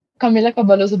Camila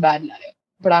Cabello's a bad liar,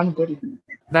 but I'm good.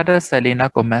 That is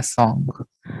Selena Gomez song.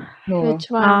 No.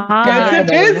 Which one? Camila Yes, it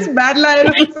Cabello. is. Bad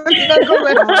liar. Selena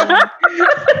Gomez.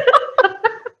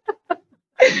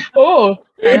 Oh,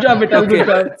 good job, Vital. Good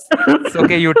job. It's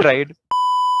okay, you tried.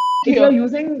 If you're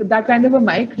using that kind of a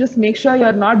mic, just make sure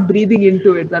you're not breathing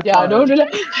into it. That's Yeah, all. don't rely.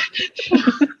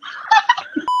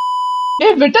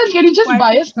 Hey, Vital, can you just Why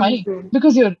buy is us it coming mic? soon?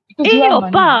 Because you have money.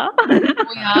 Oppa.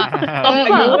 Oh,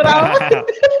 yeah.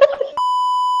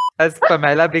 Has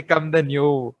Pamela become the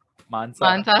new Mansa?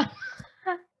 Mansa.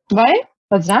 Why?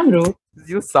 That's damn rude.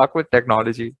 You suck with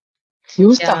technology. You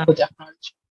Yeah. stuck with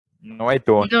technology. No, I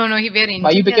don't. No, we're engineers.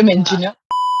 Why you became engineer?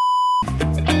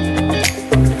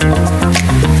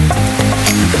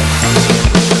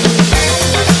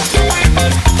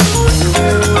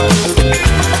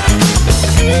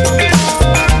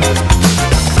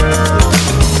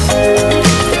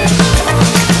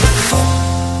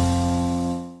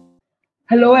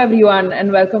 Hello, everyone,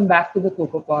 and welcome back to the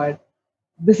Coco Pod.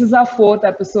 This is our 4th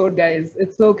episode, guys.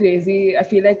 It's so crazy. I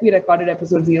feel like we recorded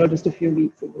episode 0 just a few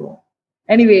weeks ago.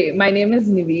 Anyway, my name is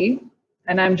Nivi,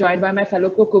 and I'm joined by my fellow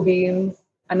Coco Beans,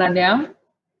 Ananya,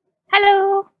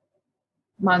 Hello.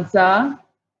 Mansa,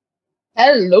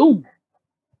 Hello.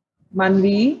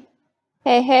 Manvi,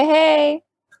 Hey.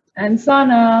 and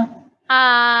Sana.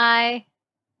 Hi.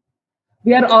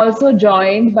 We are also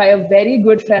joined by a very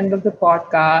good friend of the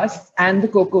podcast and the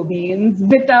Coco Beans,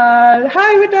 Vital.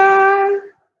 Hi, Vital.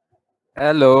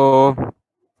 Hello.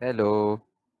 Hello.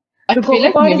 I The feel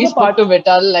like Coco Pod maybe is a spoke to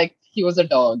Vital like he was a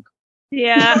dog.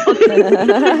 Yeah.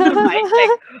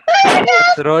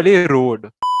 It's really rude.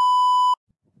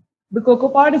 The Coco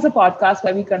Pod is a podcast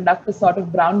where we conduct a sort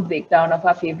of brown breakdown of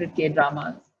our favorite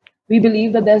K-dramas. We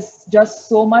believe that there's just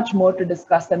so much more to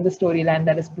discuss than the storyline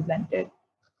that is presented.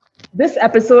 This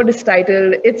episode is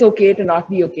titled It's Okay to Not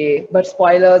Be Okay, but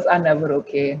spoilers are never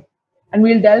okay. And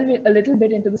we'll delve a little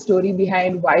bit into the story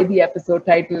behind why the episode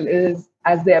title is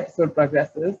as the episode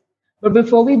progresses. But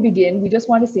before we begin, we just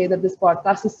want to say that this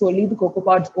podcast is solely the Coco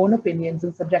Pod's own opinions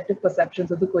and subjective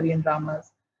perceptions of the Korean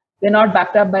dramas. They're not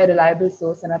backed up by a reliable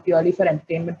source and are purely for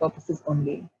entertainment purposes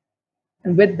only.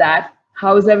 And with that,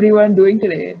 how is everyone doing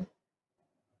today?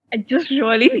 I just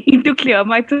really need to clear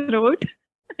my throat.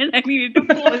 And I need to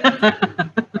pause.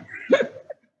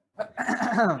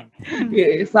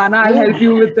 Okay, Sana, I'll help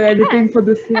you with the editing for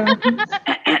this one.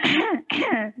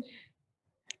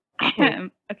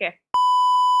 Okay.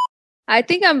 I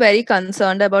think I'm very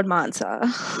concerned about Mansa.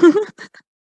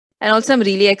 And also, I'm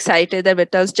really excited that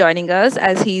Vital's joining us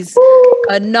as he's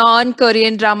a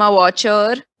non-Korean drama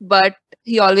watcher, but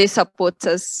he always supports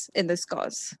us in this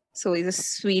cause. So he's a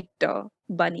sweet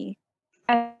bunny.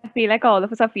 I feel like all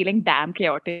of us are feeling damn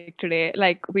chaotic today.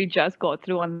 Like we just got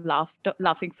through on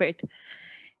laughing fit.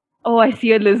 Oh, I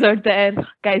see a lizard there.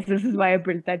 Guys, this is why I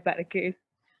built that barricade.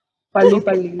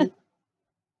 Palli.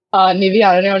 Nivi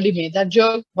already made that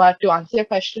joke, but to answer your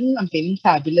question, I'm feeling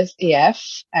fabulous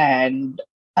AF and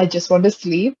I just want to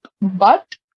sleep. But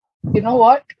you know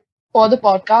what? For the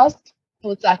podcast, I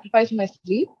will sacrifice my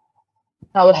sleep.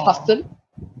 I will hustle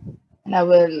and I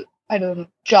will,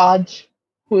 charge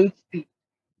full speed.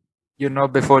 You know,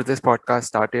 before this podcast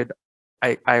started,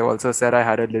 I also said I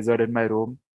had a lizard in my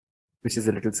room, which is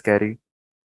a little scary.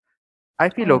 I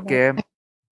feel okay.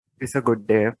 It's a good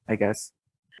day, I guess.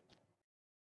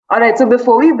 All right, so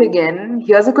before we begin,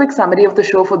 here's a quick summary of the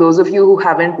show for those of you who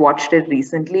haven't watched it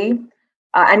recently.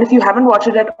 And if you haven't watched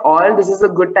it at all, this is a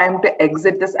good time to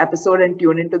exit this episode and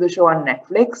tune into the show on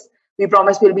Netflix. We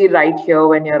promise we'll be right here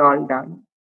when you're all done.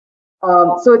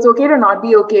 So It's Okay to Not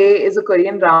Be Okay is a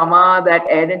Korean drama that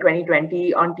aired in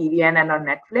 2020 on TVN and on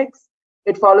Netflix.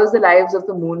 It follows the lives of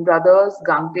the Moon brothers,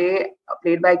 Gangtae,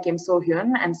 played by Kim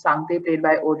So-hyun, and Sangtae, played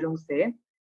by Oh Jung-se,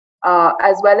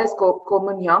 as well as Ko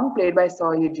Moon-hyung, played by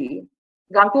Seo Ye-ji.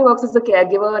 Gangtae works as a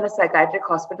caregiver in a psychiatric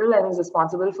hospital and is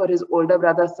responsible for his older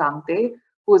brother Sangtae,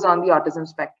 who is on the autism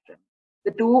spectrum.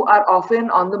 The two are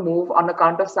often on the move on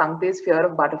account of Sangtae's fear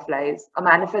of butterflies, a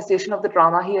manifestation of the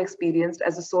trauma he experienced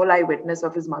as a sole eyewitness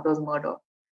of his mother's murder.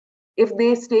 If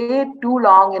they stay too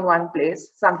long in one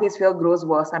place, Sangtae's fear grows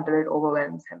worse until it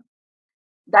overwhelms him.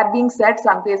 That being said,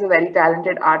 Sangtae is a very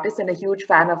talented artist and a huge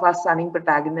fan of our stunning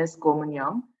protagonist, Ko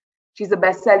Moon-young. She's a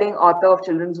best-selling author of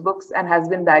children's books and has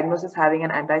been diagnosed as having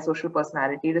an antisocial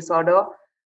personality disorder.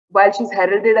 While she's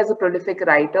heralded as a prolific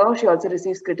writer, she also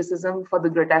receives criticism for the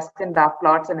grotesque and dark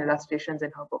plots and illustrations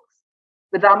in her books.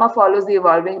 The drama follows the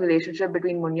evolving relationship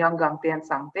between Moon-young, Gangtae, and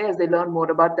Sangtae as they learn more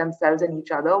about themselves and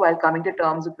each other while coming to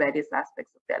terms with various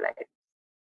aspects of their life.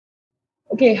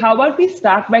 Okay, how about we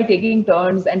start by taking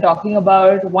turns and talking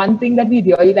about one thing that we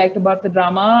really liked about the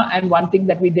drama and one thing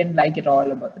that we didn't like at all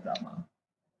about the drama.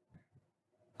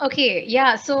 Okay,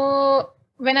 yeah. So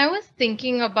when I was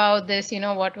thinking about this,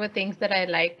 what were things that I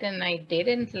liked and I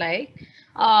didn't like,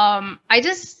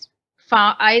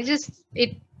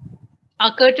 it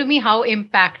occurred to me how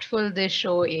impactful this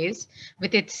show is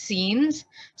with its scenes.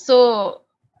 So,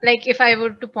 like, if I were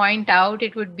to point out,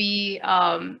 it would be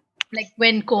like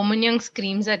when Komunyang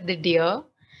screams at the deer.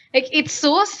 Like, it's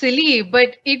so silly,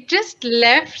 but it just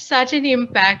left such an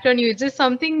impact on you. It's just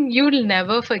something you'll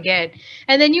never forget.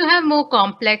 And then you have more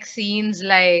complex scenes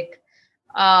like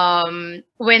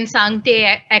when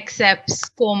Sangte accepts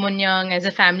Komunyang as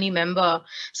a family member.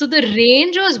 So the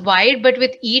range was wide, but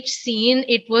with each scene,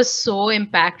 it was so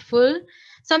impactful.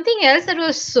 Something else that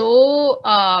was so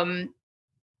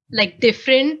like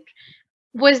different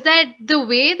was that the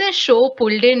way the show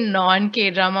pulled in non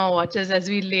K drama watchers, as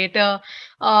we later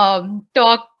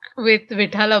talk with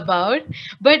Vithal about.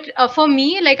 But for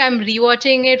me, like I'm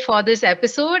rewatching it for this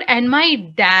episode, and my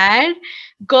dad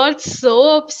got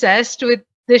so obsessed with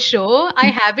the show. I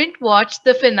haven't watched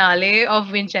the finale of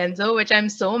Vincenzo, which I'm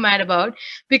so mad about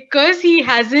because he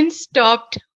hasn't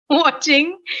stopped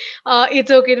watching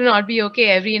It's Okay to Not Be Okay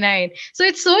every night. So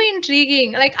it's so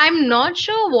intriguing. Like I'm not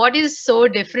sure what is so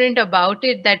different about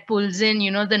it that pulls in,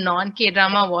 the non-K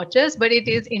drama watchers, but it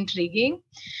is intriguing.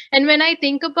 And when I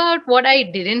think about what I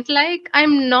didn't like,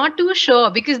 I'm not too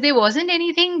sure because there wasn't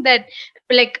anything that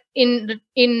like in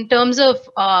terms of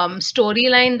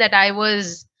storyline that I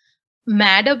was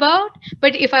mad about.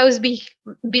 But if I was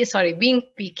being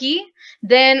picky,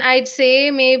 then I'd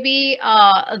say maybe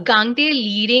Gangte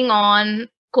leading on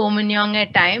Komunyong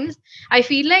at times. I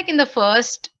feel like in the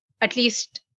first at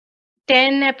least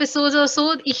 10 episodes or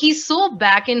so, he's so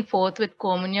back and forth with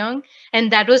Komunyong,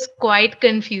 and that was quite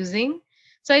confusing.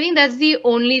 So I think that's the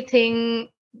only thing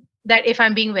that if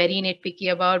I'm being very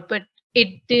nitpicky about, but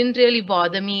it didn't really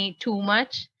bother me too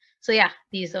much. So yeah,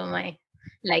 these are my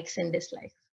likes and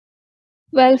dislikes.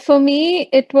 Well, for me,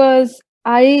 it was,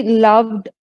 I loved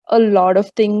a lot of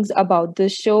things about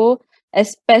this show,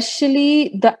 especially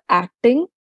the acting.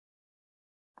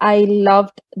 I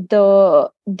loved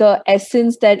the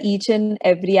essence that each and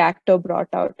every actor brought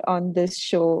out on this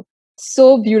show.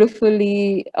 So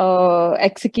beautifully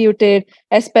executed,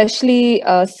 especially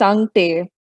Sang Tae.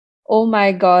 Oh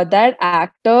my God, that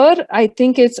actor! I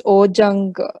think it's Oh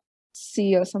Jung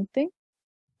Si or something.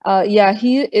 Yeah,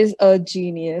 he is a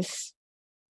genius.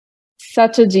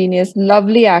 Such a genius,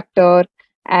 lovely actor.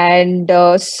 And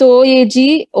So Ye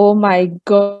Ji, oh my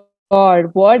God,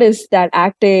 what is that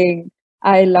acting?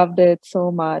 I loved it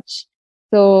so much.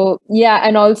 So yeah,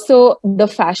 and also the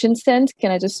fashion sense.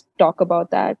 Can I just talk about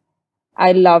that?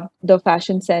 I loved the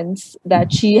fashion sense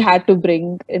that she had to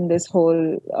bring in this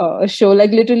whole show.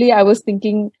 Like literally, I was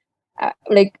thinking,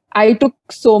 like I took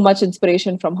so much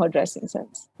inspiration from her dressing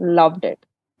sense. Loved it.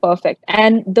 Perfect.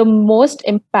 And the most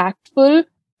impactful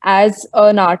as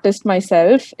an artist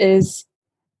myself is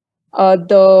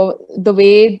the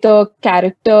way the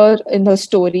character in her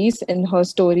stories,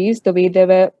 the way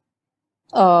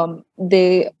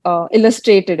they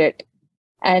illustrated it,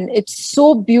 and it's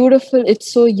so beautiful,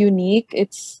 it's so unique,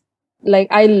 it's like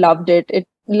I loved it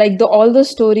like the all the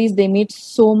stories, they made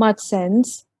so much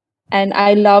sense. And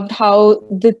I loved how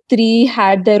the three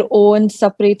had their own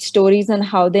separate stories and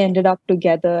how they ended up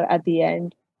together at the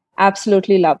end.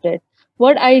 Absolutely loved it.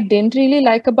 What I didn't really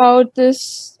like about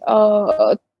this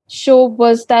show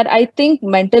was that I think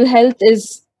mental health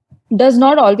is does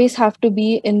not always have to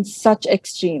be in such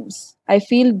extremes. I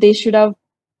feel they should have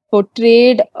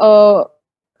portrayed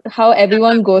how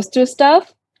everyone goes through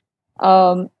stuff.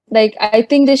 Like I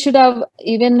think they should have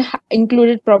even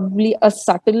included probably a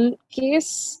subtle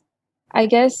case, I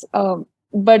guess.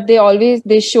 But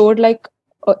they showed like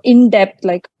in depth,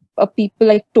 like people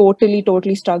like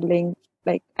totally struggling,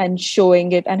 like and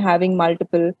showing it and having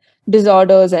multiple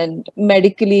disorders and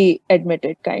medically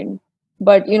admitted kind.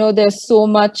 But there's so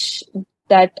much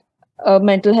that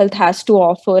mental health has to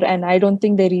offer, and I don't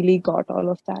think they really got all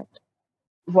of that.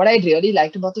 What I really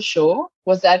liked about the show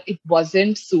was that it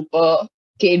wasn't super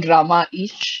K drama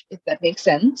ish, if that makes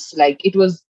sense. Like it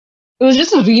was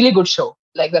just a really good show.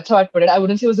 Like that's how I'd put it. I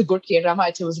wouldn't say it was a good K drama.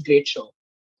 I'd say it was a great show.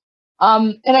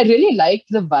 And I really liked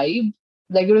the vibe.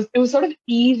 Like it was sort of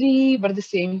eerie, but at the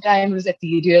same time it was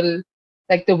ethereal.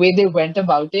 Like the way they went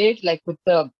about it, like with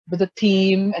the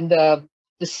theme and the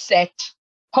set,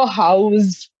 her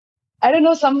house. I don't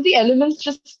know, some of the elements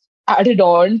just added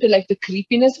on to like the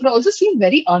creepiness, but also seemed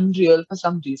very unreal for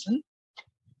some reason.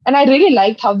 And I really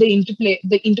liked how the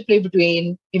interplay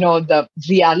between, the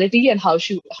reality and how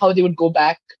they would go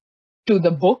back to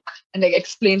the book and like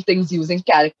explain things using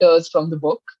characters from the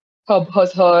book,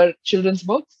 her children's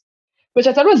books, which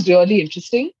I thought was really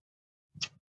interesting.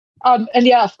 And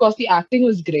yeah, of course, the acting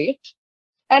was great.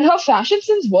 And her fashion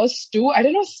sense was too. I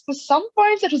don't know, for some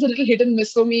points it was a little hit and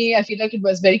miss for me. I feel like it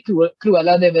was very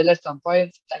Cruella de Vil at some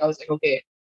points. Like I was like, okay,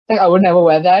 like I would never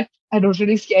wear that. I don't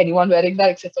really see anyone wearing that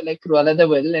except for like Cruella de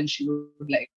Vil, and she would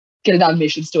like kill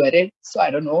Dalmatians to wear it. So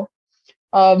I don't know.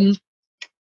 Um,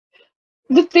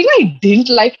 the thing I didn't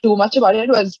like too much about it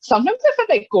was sometimes I felt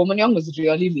like Ko Min-young was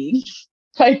really mean,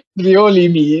 like really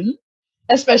mean.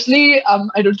 Especially,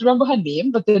 I don't remember her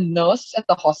name, but the nurse at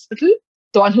the hospital,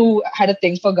 the one who had a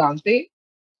thing for Gangte.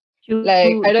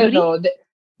 Like, I don't know.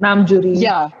 Namjoon.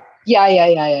 Yeah.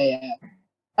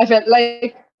 I felt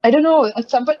like, I don't know, at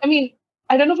some point, I mean,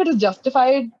 I don't know if it is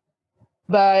justified,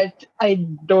 but I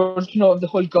don't know if the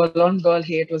whole girl on girl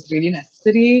hate was really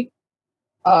necessary.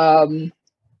 But,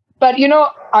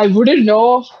 I wouldn't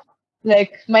know.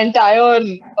 Like, my entire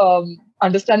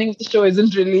understanding of the show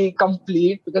isn't really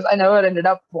complete because I never ended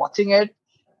up watching it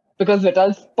because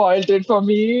Vital spoiled it for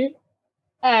me.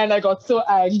 And I got so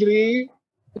angry.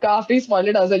 Because after he spoiled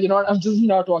it, I was like, you know what, I'm just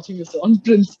not watching this show. On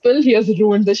principle, he has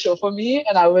ruined the show for me,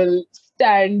 and I will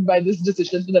stand by this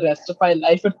decision for the rest of my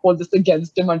life and hold this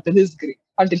against him until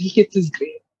he hits his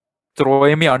grave.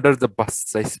 Throwing me under the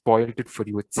bus. I spoiled it for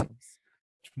you, it seems.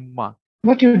 Chumma.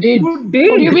 What you did? You did.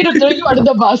 What do you mean to throw you under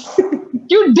the bus?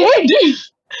 You did!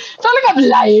 It's not like I'm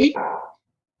lying.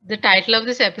 The title of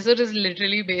this episode is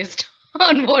literally based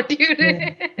on what you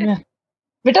did. Yeah.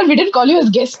 Vital, we didn't call you as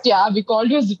guest, yeah. We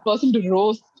called you as the person to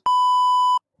roast.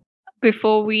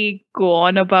 Before we go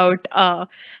on about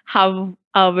how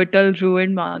Vital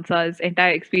ruined Mansa's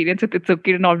entire experience with It's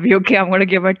Okay to Not Be Okay, I'm going to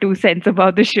give my 2 cents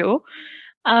about the show.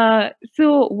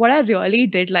 So what I really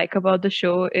did like about the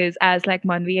show is, as like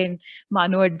Manvi and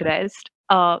Manu addressed,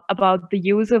 about the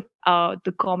use of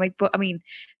the comic book,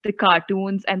 the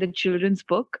cartoons and the children's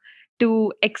book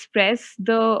to express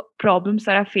the problems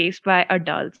that are faced by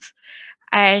adults.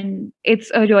 And it's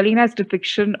a really nice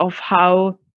depiction of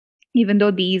how, even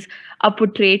though these are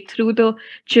portrayed through the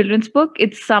children's book,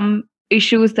 it's some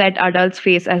issues that adults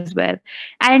face as well.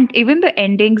 And even the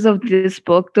endings of this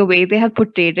book, the way they have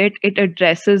portrayed it, it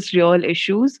addresses real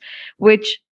issues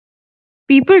which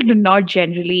people do not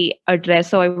generally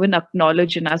address or even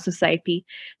acknowledge in our society.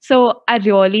 So I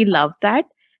really love that.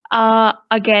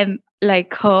 Again,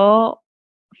 like, her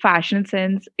fashion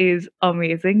sense is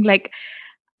amazing. Like,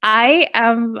 I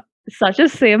am such a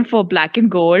sim for black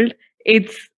and gold.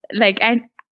 It's like, and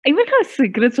even her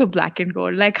secrets were black and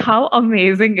gold. Like, how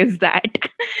amazing is that?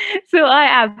 So I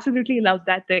absolutely love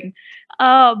that thing.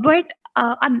 But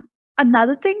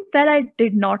another thing that I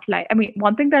did not like,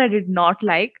 one thing that I did not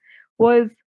like was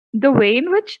the way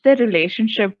in which their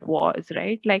relationship was,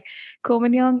 right? Like, Ko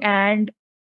Min-young and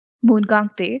Moon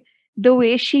Kang-tae, the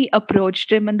way she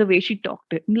approached him and the way she talked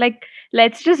to him. Like,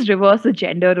 let's just reverse the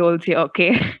gender roles here,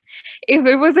 okay? If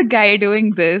it was a guy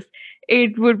doing this,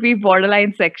 it would be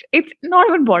borderline sex. It's not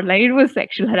even borderline. It was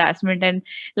sexual harassment, and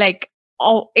like,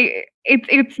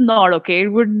 it's not okay. It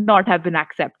would not have been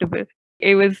acceptable.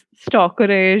 It was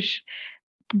stalkerish,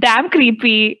 damn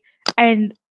creepy,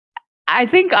 and I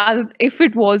think if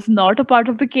it was not a part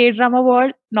of the K drama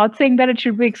world, not saying that it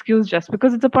should be excused just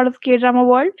because it's a part of the K drama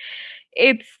world,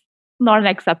 it's not an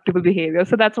acceptable behavior.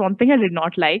 So that's one thing I did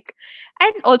not like.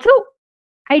 And also,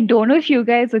 I don't know if you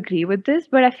guys agree with this,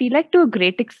 but I feel like to a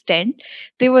great extent,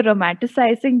 they were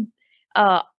romanticizing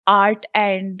art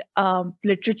and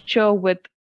literature with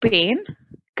pain.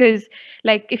 Because,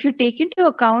 like, if you take into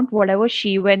account whatever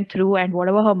she went through and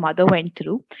whatever her mother went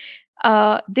through,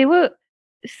 they were.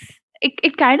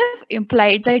 It kind of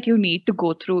implied that you need to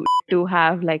go through to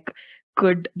have like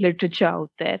good literature out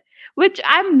there, which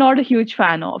I'm not a huge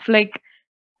fan of. Like,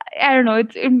 I don't know,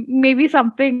 it may be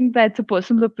something that's a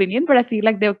personal opinion, but I feel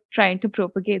like they're trying to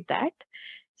propagate that.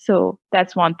 So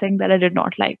that's one thing that I did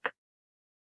not like.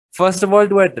 First of all,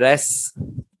 to address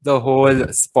the whole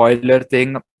spoiler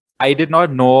thing, I did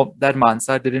not know that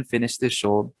Mansa didn't finish the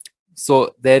show.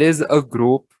 So there is a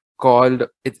group called,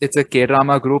 it's a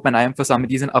K-drama group, and I am for some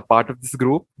reason a part of this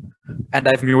group. And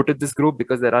I've muted this group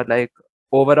because there are like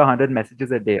over 100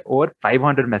 messages a day, over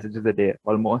 500 messages a day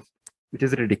almost, which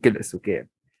is ridiculous, okay?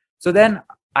 So then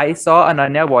I saw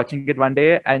Ananya watching it one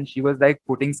day, and she was like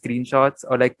putting screenshots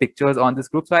or like pictures on this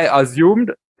group. So I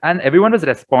assumed, and everyone was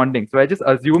responding. So I just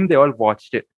assumed they all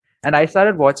watched it. And I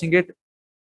started watching it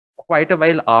quite a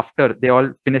while after they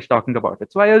all finished talking about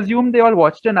it. So I assumed they all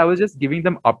watched it, and I was just giving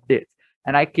them updates.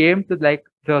 And I came to like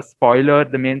the spoiler,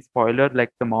 the main spoiler,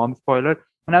 like the mom spoiler,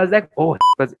 and I was like, oh,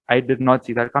 because I did not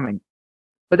see that coming.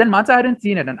 But then Mansa hadn't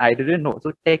seen it and I didn't know.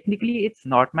 So technically, it's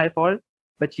not my fault,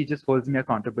 but she just holds me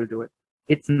accountable to it.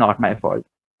 It's not my fault.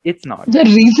 It's not. The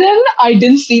reason I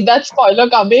didn't see that spoiler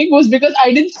coming was because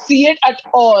I didn't see it at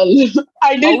all.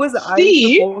 I didn't was I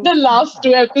see supposed the to last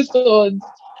 2 episodes.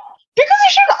 Because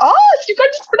you should ask. You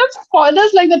can't just put up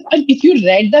spoilers like that. And if you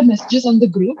read the messages on the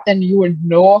group, then you would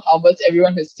know how much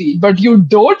everyone has seen. But you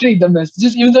don't read the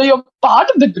messages, even though you're part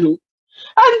of the group.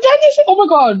 And then you say, oh my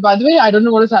God, by the way, I don't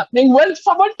know what is happening. Well,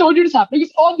 someone told you it's happening.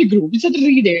 It's on the group. You should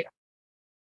read it.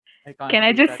 Can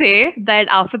I just say that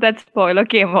after that spoiler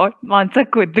came out, Mansa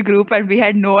quit the group and we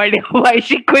had no idea why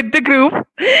she quit the group.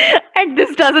 And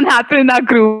this doesn't happen in our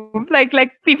group. Like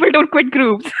people don't quit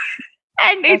groups.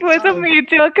 And it was a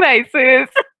major crisis.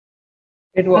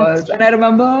 It was. And I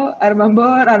remember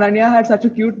Ananya had such a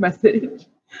cute message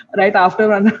right after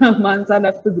Mansa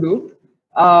left the group.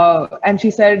 And she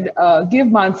said,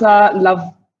 give Mansa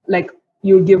love like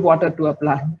you give water to a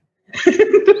plant.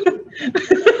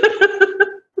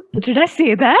 Did I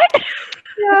say that?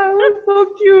 Yeah, it was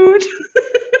so cute.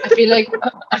 I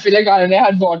feel like Ananya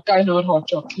had vodka in her hot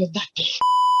chocolate that day.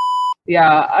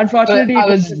 Yeah, unfortunately, I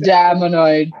was damn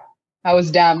annoyed.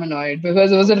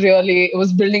 Because it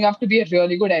was building up to be a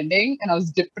really good ending, and I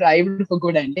was deprived of a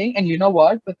good ending. And you know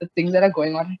what? With the things that are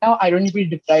going on right now, I don't need to be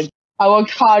deprived. I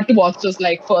worked hard to watch those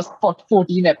like first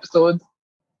 14 episodes.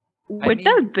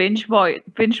 Vittal binge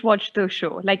watched the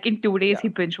show. Like in 2 days, he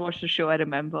binge watched the show. I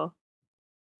remember.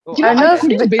 Oh, You know, I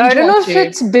couldn't binge don't know watch if it.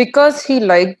 it's because he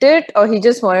liked it or he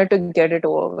just wanted to get it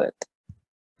over with.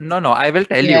 No, I will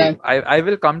tell Yeah. you. I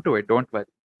will come to it. Don't worry.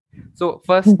 So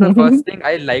the first thing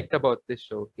I liked about this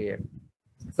show, okay.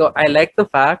 So I like the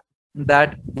fact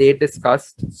that they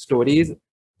discussed stories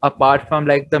apart from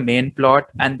like the main plot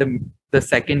and the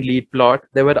second lead plot.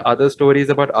 There were other stories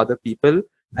about other people,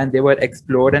 and they were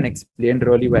explored and explained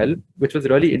really well, which was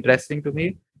really interesting to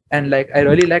me. And like I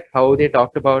really liked how they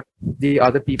talked about the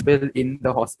other people in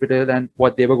the hospital and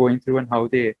what they were going through and how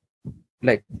they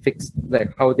like fixed,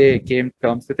 like how they came to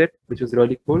terms with it, which was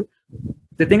really cool.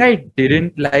 The thing I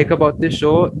didn't like about this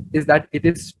show is that it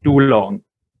is too long.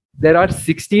 There are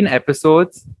 16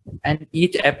 episodes and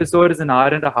each episode is an hour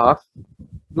and a half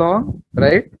long,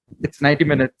 right? It's 90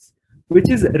 minutes, which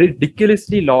is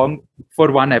ridiculously long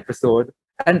for one episode.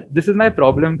 And this is my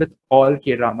problem with all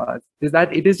K-dramas, is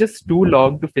that it is just too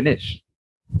long to finish.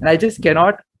 And I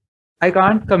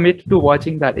can't commit to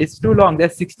watching that. It's too long.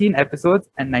 There's 16 episodes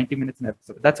and 90 minutes an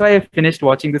episode. That's why I finished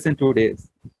watching this in 2 days.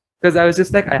 Because I was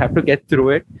just like, I have to get through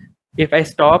it. If I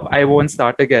stop, I won't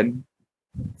start again.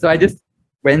 So I just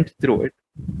went through it.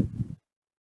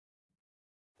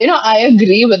 You know, I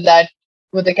agree with that,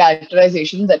 with the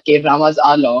characterization that K-dramas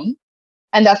are long.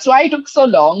 And that's why it took so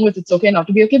long with It's Okay Not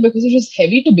to Be Okay, because it was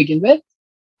heavy to begin with.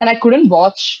 And I couldn't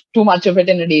watch too much of it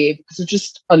in a day because it was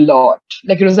just a lot.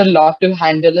 Like it was a lot to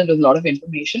handle and it was a lot of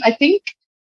information. I think,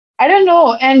 I don't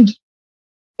know. And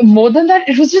more than that,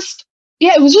 it was just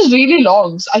really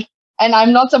long. So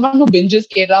I'm not someone who binges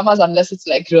K-dramas unless it's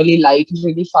like really light,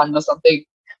 really fun or something.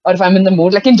 Or if I'm in the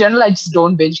mood. Like in general, I just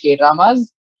don't binge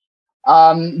K-dramas.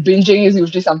 Binging is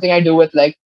usually something I do with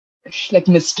like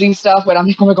mystery stuff where I'm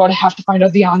like, oh my God, I have to find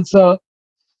out the answer.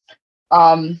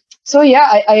 So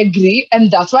yeah, I agree. And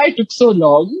that's why it took so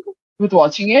long with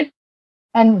watching it.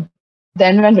 And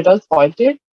then when Vittal spoiled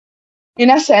it, in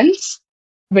a sense,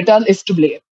 Vittal is to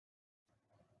blame.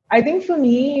 I think for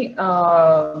me,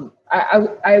 I'll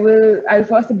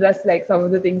first address like some of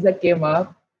the things that came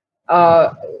up.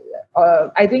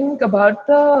 I think about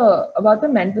the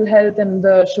mental health and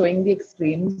the showing the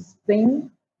extremes thing.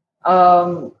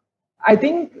 I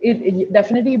think it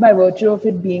definitely, by virtue of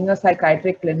it being a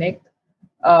psychiatric clinic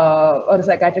or a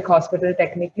psychiatric hospital,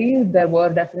 technically there were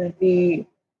definitely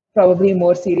probably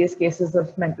more serious cases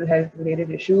of mental health related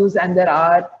issues, and there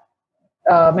are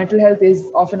mental health is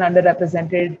often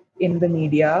underrepresented in the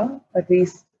media. At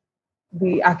least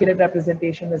the accurate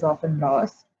representation is often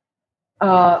lost.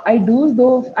 I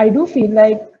do feel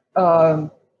like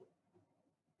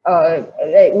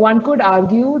one could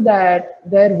argue that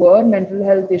there were mental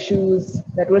health issues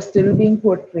that were still being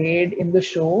portrayed in the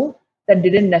show that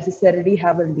didn't necessarily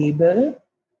have a label.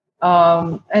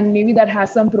 And maybe that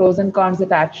has some pros and cons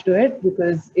attached to it,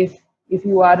 because if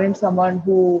you aren't someone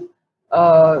who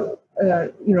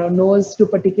knows to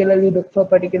particularly look for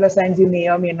particular signs, you may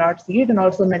or may not see it. And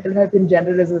also mental health in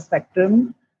general is a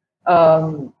spectrum.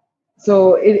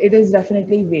 So it is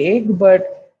definitely vague,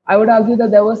 but I would argue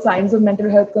that there were signs of mental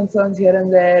health concerns here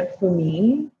and there for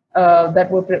me that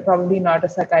were probably not a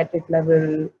psychiatric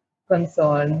level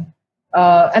concern.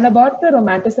 And about the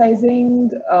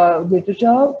romanticizing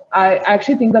literature, I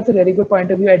actually think that's a really good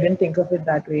point of view. I didn't think of it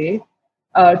that way.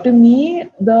 To me,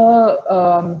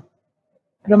 the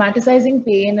romanticizing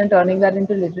pain and turning that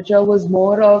into literature was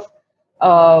more of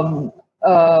Ko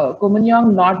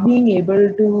Young not being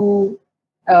able to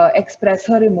express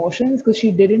her emotions because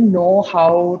she didn't know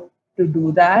how to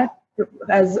do that.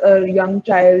 As a young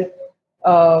child,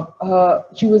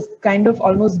 she was kind of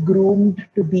almost groomed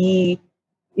to be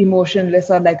emotionless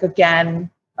or like a can,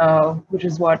 which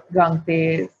is what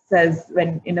Gangte says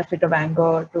when in a fit of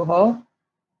anger to her.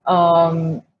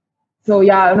 Um, so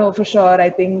yeah, no, for sure. I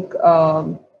think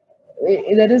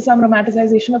there is some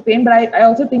romanticization of pain, but I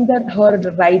also think that her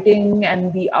writing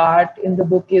and the art in the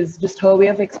book is just her way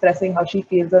of expressing how she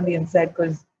feels on the inside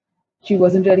because she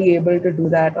wasn't really able to do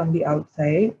that on the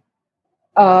outside.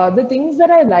 The things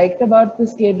that I liked about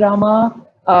this K drama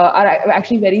are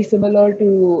actually very similar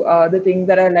to the things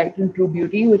that I liked in True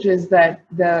Beauty, which is that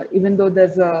even though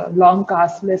there's a long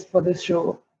cast list for this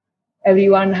show,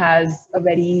 everyone has a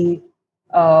very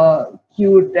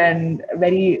cute and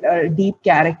very deep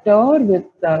character with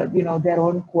their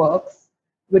own quirks,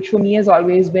 which for me has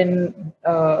always been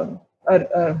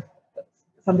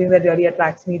something that really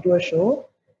attracts me to a show.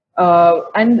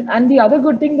 And the other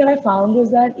good thing that I found was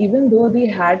that even though they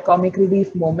had comic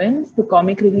relief moments, the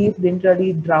comic relief didn't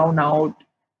really drown out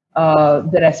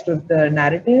the rest of the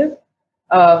narrative,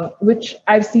 which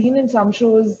I've seen in some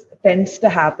shows tends to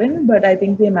happen, but I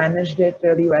think they managed it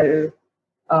really well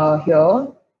here.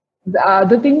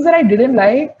 The things that I didn't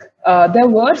like, there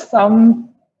were some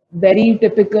very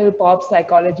typical pop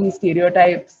psychology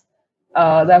stereotypes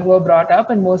that were brought up,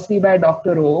 and mostly by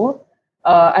Dr. O.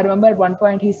 I remember at one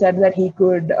point he said that he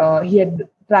had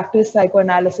practiced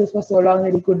psychoanalysis for so long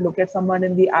that he could look at someone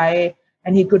in the eye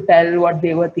and he could tell what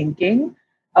they were thinking.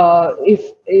 I'm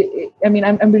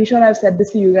pretty sure I've said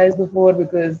this to you guys before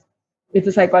because it's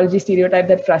a psychology stereotype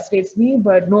that frustrates me,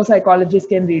 but no psychologist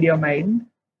can read your mind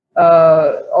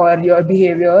or your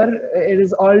behavior. It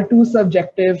is all too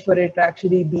subjective for it to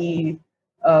actually be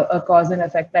a cause and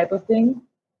effect type of thing.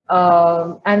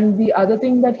 And the other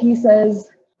thing that he says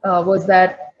was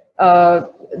that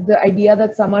the idea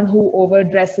that someone who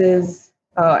overdresses,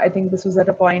 I think this was at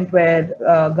a point where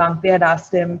Gangte had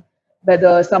asked him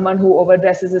whether someone who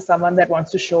overdresses is someone that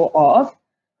wants to show off.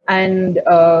 And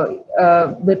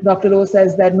Dr. O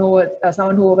says that no,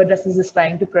 someone who overdresses is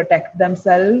trying to protect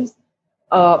themselves.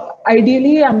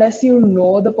 Ideally, unless you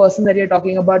know the person that you're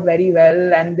talking about very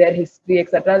well and their history,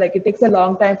 etc., like it takes a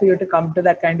long time for you to come to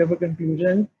that kind of a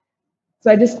conclusion. So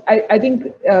I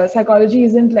think psychology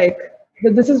isn't like,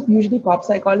 this is usually pop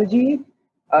psychology.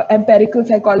 Empirical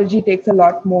psychology takes a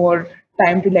lot more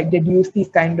time to like deduce these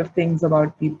kind of things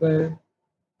about people.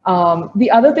 The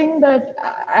other thing that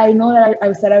I know that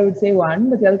I said I would say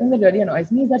one, but the other thing that really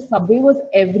annoys me is that Subway was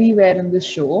everywhere in this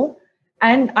show.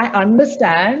 And I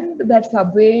understand that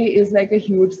Subway is like a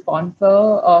huge sponsor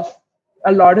of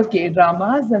a lot of K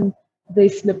dramas and they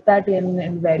slip that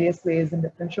in various ways in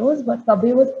different shows. But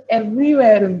Subway was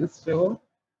everywhere in this show.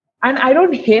 And I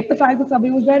don't hate the fact that Subway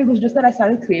was there. It was just that I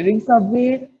started craving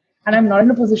Subway and I'm not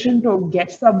in a position to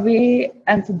get Subway.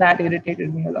 And so that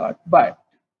irritated me a lot. But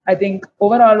I think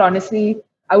overall, honestly,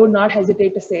 I would not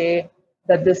hesitate to say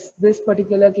that this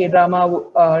particular K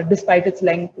drama, despite its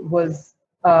length, was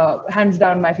hands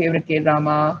down my favorite K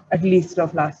drama, at least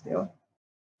of last year.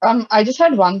 I just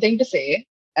had one thing to say,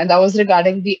 and that was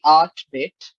regarding the art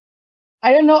bit.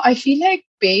 I don't know. I feel like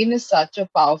pain is such a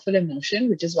powerful emotion,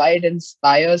 which is why it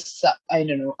inspires, I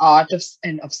don't know, art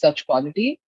of such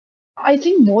quality. I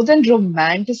think more than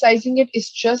romanticizing it,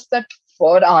 it's just that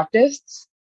for artists,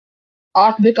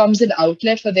 art becomes an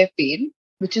outlet for their pain,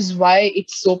 which is why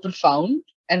it's so profound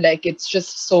and like it's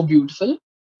just so beautiful.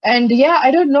 And yeah,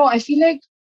 I don't know. I feel like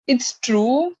it's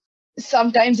true.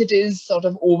 Sometimes it is sort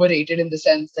of overrated in the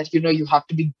sense that, you have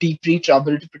to be deeply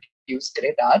troubled to produce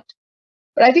great art.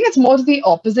 But I think it's more the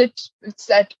opposite. It's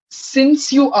that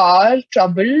since you are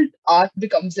troubled, art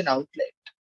becomes an outlet.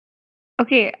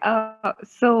 Okay,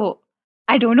 so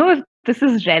I don't know if this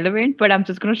is relevant, but I'm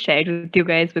just going to share it with you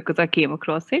guys because I came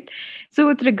across it. So,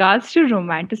 with regards to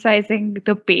romanticizing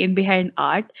the pain behind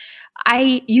art,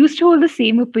 I used to hold the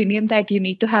same opinion that you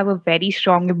need to have a very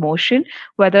strong emotion,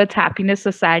 whether it's happiness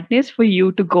or sadness, for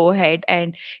you to go ahead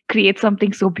and create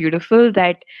something so beautiful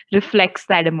that reflects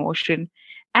that emotion.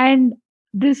 And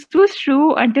this was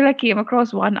true until I came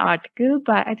across one article,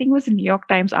 but I think it was a New York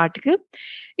Times article.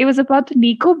 It was about the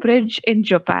Nikko Bridge in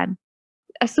Japan.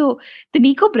 So the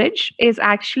Nikko Bridge is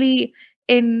actually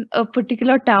in a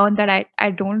particular town that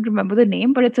I don't remember the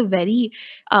name, but it's a very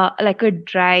like a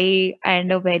dry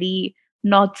and a very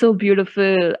not so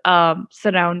beautiful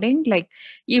surrounding. Like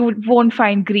won't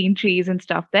find green trees and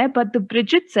stuff there, but the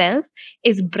bridge itself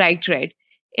is bright red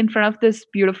in front of this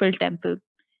beautiful temple.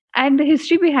 And the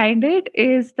history behind it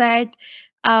is that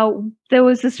uh, there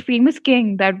was this famous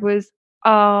king that was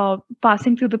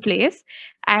passing through the place,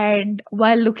 and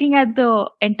while looking at the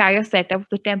entire setup of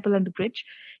the temple and the bridge,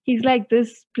 he's like,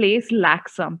 this place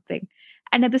lacks something.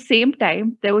 And at the same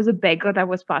time, there was a beggar that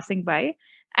was passing by,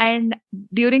 and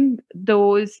during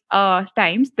those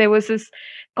times, there was this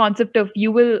concept of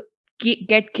you will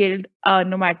get killed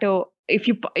no matter if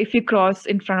you cross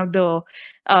in front of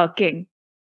the king.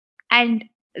 And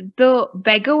the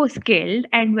beggar was killed,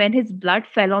 and when his blood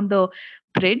fell on the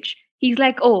bridge, he's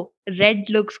like, oh, red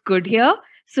looks good here,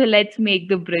 so let's make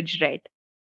the bridge red.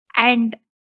 And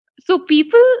so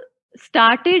people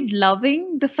started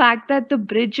loving the fact that the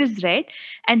bridge is red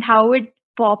and how it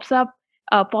pops out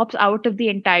of the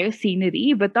entire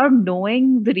scenery without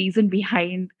knowing the reason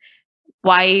behind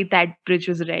why that bridge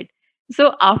was red.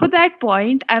 So after that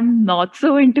point, I'm not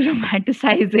so into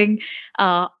romanticizing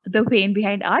the pain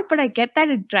behind art, but I get that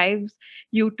it drives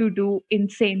you to do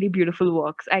insanely beautiful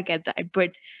works. I get that,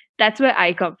 but that's where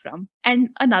I come from. And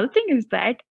another thing is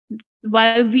that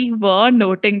while we were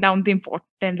noting down the important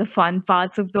and the fun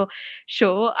parts of the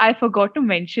show, I forgot to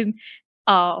mention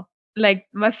like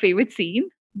my favorite scene,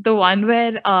 the one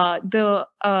where the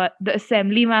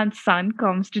assemblyman's son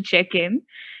comes to check in,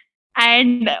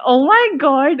 and oh my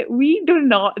god, we do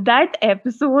not. That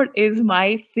episode is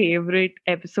my favorite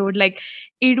episode. Like,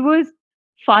 it was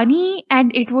funny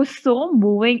and it was so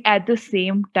moving at the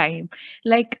same time.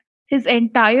 Like, his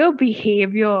entire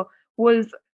behavior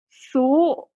was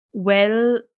so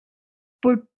well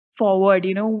put forward,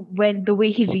 when the way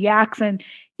he reacts, and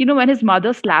when his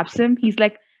mother slaps him, he's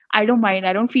like, I don't mind,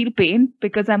 I don't feel pain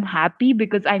because I'm happy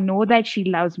because I know that she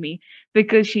loves me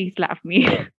because she slapped me.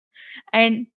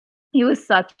 And he was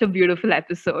such a beautiful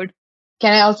episode.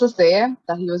 Can I also say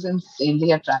that he was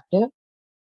insanely attractive?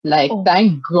 Like, Oh.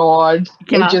 thank God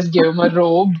they Yeah. just gave him a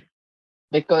robe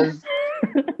because,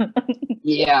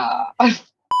 yeah.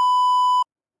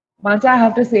 Mansa, I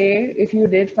have to say, if you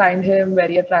did find him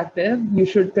very attractive, you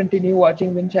should continue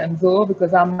watching Vincenzo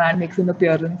because our man makes an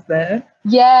appearance there.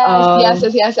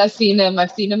 Yes. I've seen him.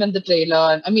 I've seen him in the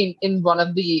trailer. I mean, in one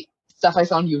of the stuff I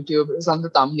saw on YouTube, it was on the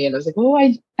thumbnail. I was like, oh,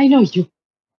 I know you.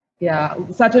 Yeah,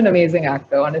 such an amazing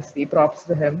actor, honestly. Props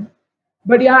to him.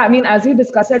 But yeah, I mean, as we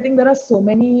discussed, I think there are so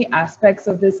many aspects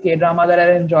of this K drama that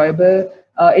are enjoyable.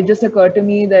 It just occurred to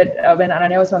me that when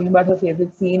Ananya was talking about her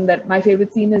favorite scene, that my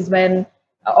favorite scene is when,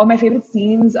 or my favorite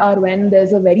scenes are when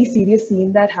there's a very serious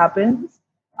scene that happens,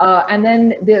 and then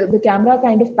the camera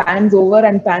kind of pans over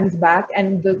and pans back,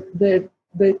 and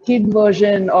the kid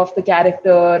version of the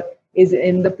character is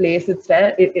in the place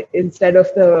instead of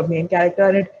the main character,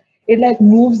 and it like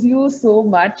moves you so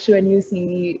much when you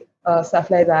see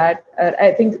stuff like that.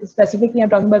 I think specifically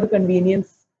I'm talking about the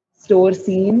convenience store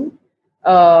scene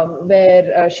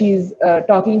where she's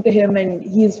talking to him and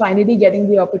he's finally getting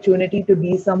the opportunity to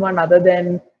be someone other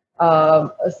than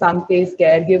Samte's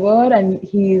caregiver, and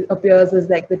he appears as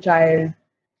like the child.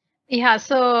 Yeah,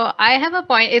 so I have a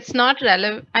point. It's not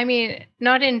relevant. I mean,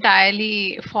 not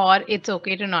entirely for it's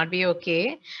okay to not be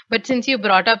okay. But since you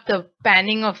brought up the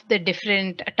panning of the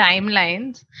different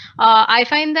timelines, I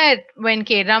find that when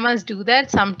K-dramas do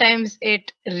that, sometimes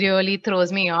it really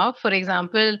throws me off. For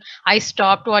example, I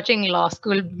stopped watching Law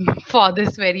School for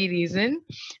this very reason,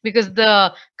 because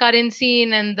the current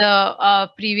scene and the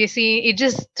previous scene, it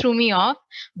just threw me off.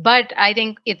 But I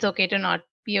think it's okay to not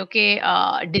be okay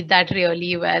did that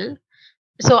really well.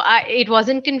 So it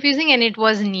wasn't confusing and it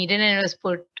was needed and it was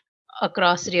put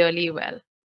across really well.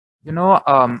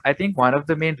 I think one of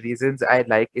the main reasons I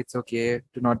like It's Okay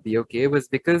to Not Be Okay was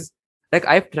because, like,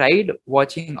 I've tried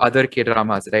watching other K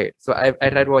dramas, right? So I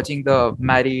tried watching the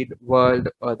Married World,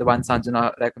 the one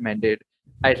Sanjana recommended.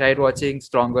 I tried watching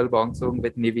Strong Girl Bong Soon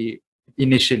with Nivi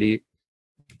initially.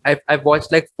 I've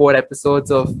watched like 4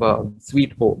 episodes of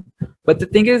Sweet Home. But the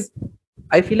thing is,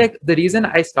 I feel like the reason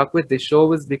I stuck with this show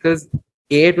was because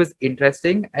A, it was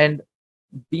interesting, and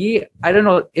B, I don't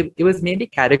know, it was mainly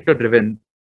character driven.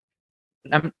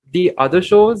 The other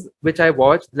shows which I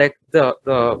watched, like the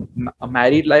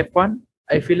Married Life one,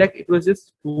 I feel like it was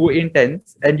just too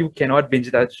intense, and you cannot binge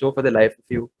that show for the life of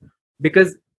you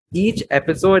because each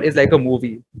episode is like a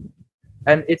movie,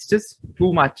 and it's just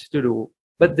too much to do.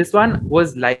 But this one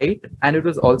was light and it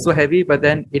was also heavy, but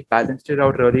then it balanced it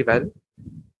out really well,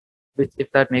 which,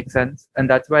 if that makes sense. And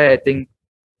that's why I think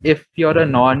if you're a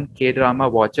non K-drama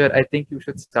watcher, I think you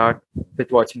should start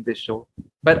with watching this show.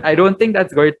 But I don't think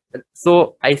that's good.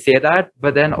 So I say that,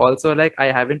 but then also, like, I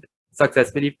haven't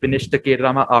successfully finished the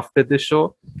K-drama after this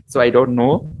show, so I don't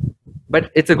know.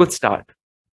 But it's a good start.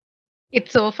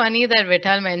 It's so funny that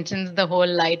Vital mentions the whole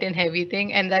light and heavy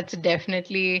thing, and that's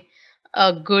definitely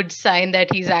a good sign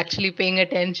that he's actually paying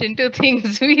attention to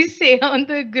things we say on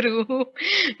the group.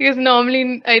 Because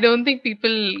normally, I don't think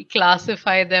people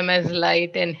classify them as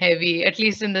light and heavy, at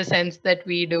least in the sense that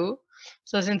we do.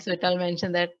 So, since Vital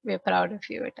mentioned that, we're proud of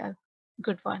you, Vital.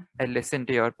 Good one. I listen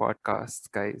to your podcasts,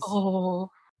 guys. Oh,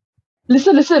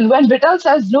 Listen. When Vital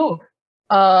says no,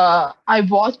 I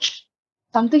watched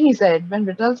something he said. When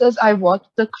Vital says I watched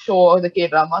the show or the K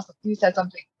drama, he said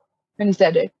something when he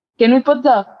said it. Can we put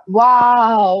the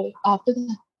wow after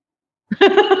the?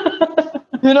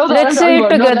 You know what I'm Let's say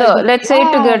talking it about? No, together. like, Let's say it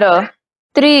wow. together.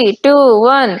 3, 2,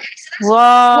 1.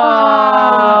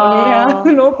 Wow.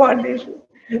 Yeah, no coordination.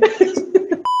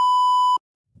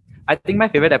 I think my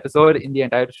favorite episode in the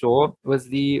entire show was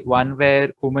the one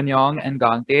where Kuman Yong and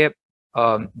Gangtae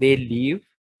they leave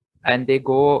and they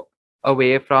go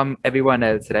away from everyone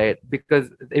else, right? Because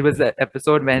it was the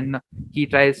episode when he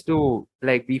tries to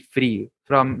like be free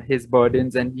from his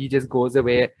burdens and he just goes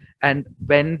away. And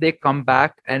when they come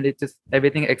back and it just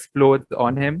everything explodes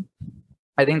on him,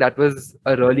 I think that was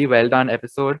a really well done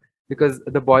episode because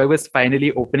the boy was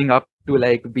finally opening up to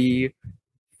like be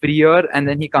freer, and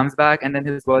then he comes back and then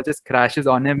his world just crashes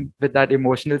on him with that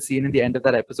emotional scene in the end of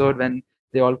that episode when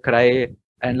they all cry,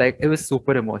 and like it was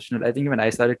super emotional. I think even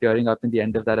I started tearing up in the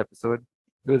end of that episode.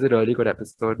 It was a really good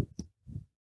episode.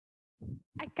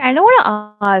 I kind of want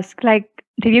to ask, like,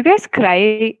 did you guys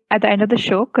cry at the end of the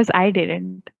show? Because I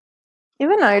didn't.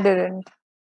 Even I didn't.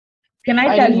 Can I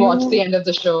I tell didn't you? watch the end of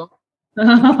the show. Please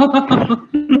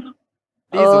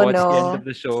Oh, watch the end no. of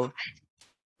the show.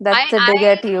 That's a dig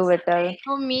at you, Vital.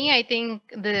 for me, I think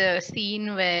the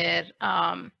scene where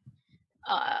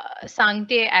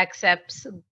Sangtae accepts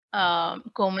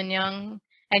Ko Min-young,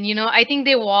 and I think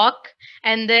they walk,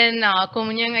 and then Ko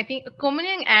Min-young, I think Ko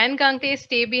Min-young and Gangtae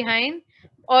stay behind,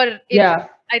 or it's Yeah.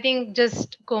 I think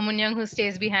just Ko Min-young who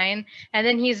stays behind, and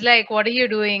then he's like, "What are you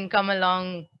doing? Come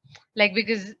along!" Like,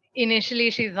 because initially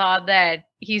she thought that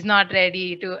he's not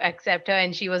ready to accept her,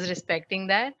 and she was respecting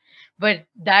that. But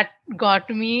that got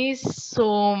me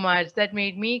so much. That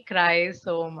made me cry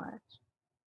so much.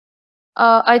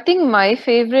 I think my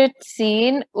favorite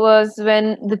scene was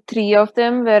when the three of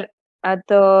them were at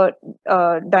the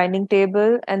dining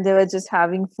table and they were just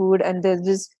having food and they're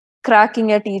just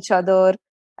cracking at each other.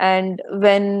 And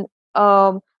when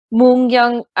Moong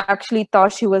Young actually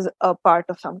thought she was a part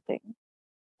of something,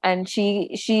 and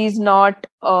she's not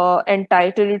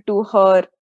entitled to her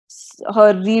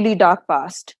really dark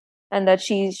past, and that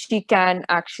she can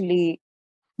actually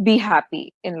be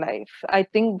happy in life. I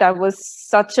think that was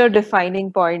such a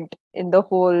defining point in the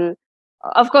whole.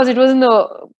 Of course, it was in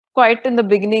the quite in the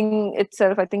beginning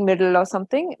itself. I think middle or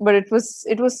something, but it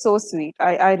was so sweet.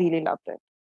 I really loved it.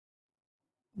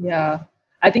 Yeah.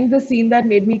 I think the scene that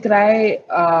made me cry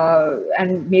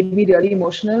and made me really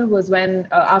emotional was when,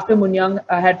 after Munyang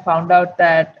had found out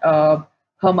that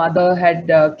her mother had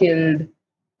killed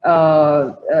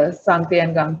Sangte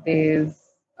and Gangte's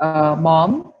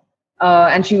mom,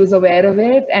 and she was aware of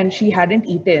it and she hadn't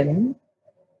eaten.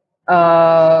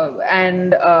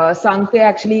 And Sangte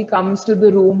actually comes to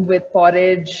the room with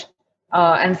porridge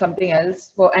and something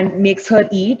else and makes her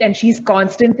eat, and she's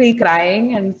constantly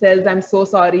crying and says, I'm so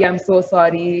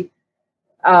sorry,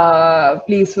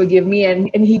 please forgive me.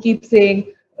 And he keeps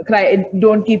saying, cry,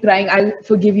 don't keep crying, I'll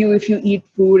forgive you if you eat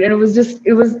food. And it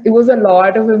was a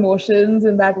lot of emotions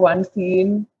in that one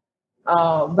scene.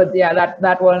 But yeah,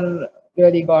 that one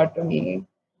really got to me.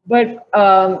 But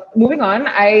moving on,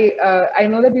 I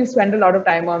know that we've spent a lot of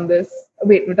time on this.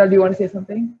 Wait, Vital, do you want to say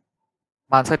something?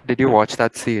 Mansa, did you watch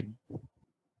that scene?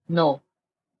 No.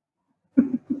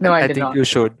 No, I did think not. you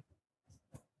should.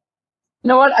 You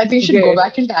know what? I think you should Okay. go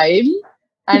back in time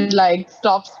and like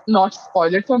not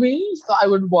spoil it for me. So I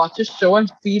would watch a show and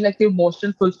feel like the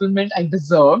emotional fulfillment I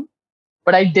deserved,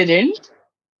 but I didn't.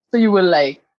 So you will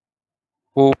like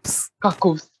Oops.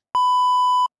 kakus.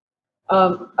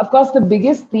 Of course, the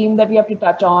biggest theme that we have to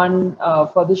touch on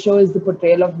for the show is the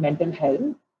portrayal of mental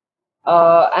health.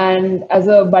 And as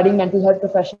a budding mental health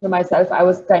professional myself, I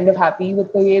was kind of happy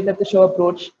with the way that the show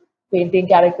approached painting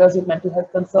characters with mental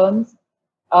health concerns.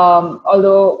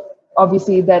 Although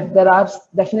obviously that there are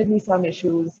definitely some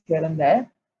issues here and there.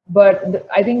 But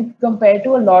I think compared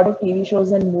to a lot of TV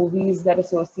shows and movies that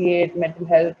associate mental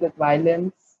health with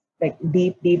violence, like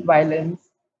deep violence,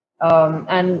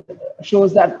 and other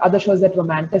shows that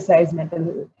romanticize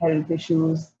mental health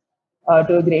issues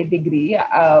to a great degree.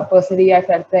 Personally, I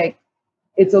felt like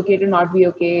it's okay to not be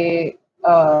okay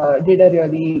did a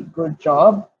really good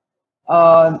job.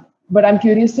 But I'm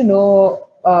curious to know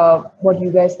what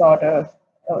you guys thought of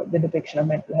the depiction of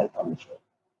mental health on the show.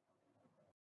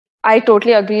 I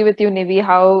totally agree with you, Nivi,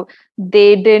 how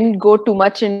they didn't go too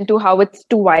much into how it's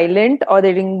too violent or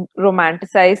they didn't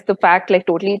romanticize the fact, like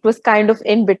totally. It was kind of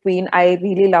in between. I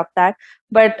really love that.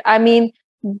 But I mean,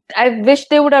 I wish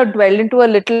they would have dwelled into a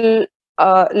little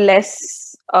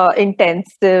less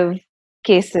intensive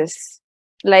cases.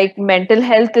 Like mental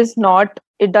health is not,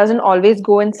 it doesn't always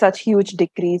go in such huge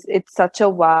degrees. It's such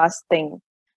a vast thing.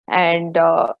 And,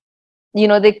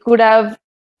 they could have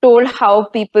told how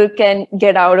people can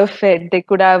get out of it. They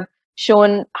could have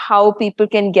shown how people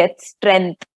can get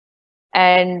strength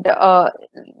and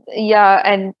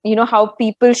and how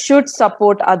people should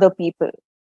support other people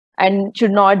and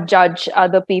should not judge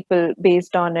other people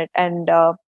based on it. And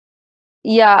but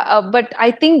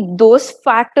I think those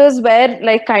factors were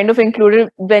like kind of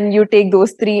included when you take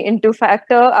those three into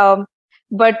factor.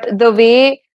 But the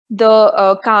way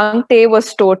the Kang Tae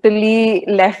was totally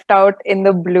left out in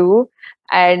the blue,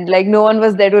 and like no one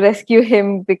was there to rescue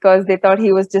him because they thought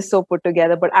he was just so put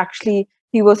together. But actually,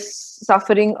 he was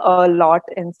suffering a lot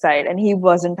inside, and he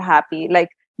wasn't happy. Like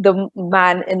the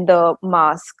man in the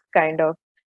mask, kind of.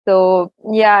 So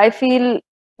yeah, I feel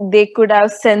they could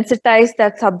have sensitized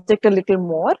that subject a little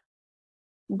more.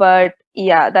 But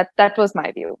yeah, that was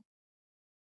my view.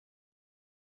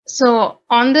 So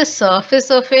on the surface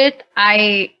of it,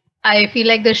 I feel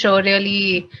like the show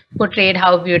really portrayed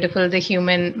how beautiful the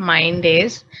human mind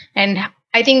is. And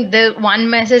I think the one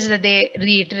message that they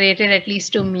reiterated, at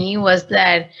least to me, was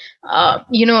that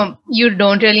you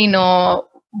don't really know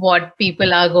what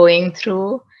people are going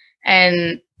through,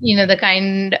 and the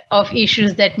kind of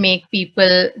issues that make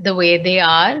people the way they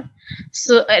are.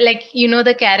 So like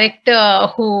the character,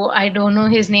 who I don't know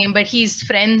his name, but he's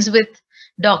friends with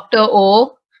Dr.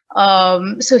 O.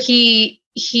 So he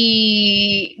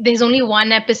there's only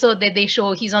one episode that they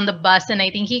show he's on the bus, and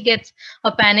I think he gets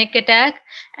a panic attack,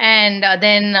 and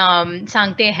then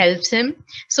Sangte helps him.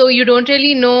 So you don't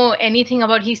really know anything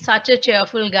about, he's such a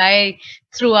cheerful guy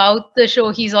throughout the show.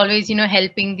 He's always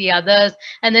helping the others,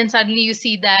 and then suddenly you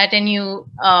see that, and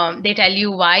they tell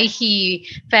you why he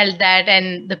felt that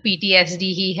and the PTSD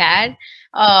he had.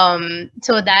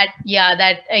 So that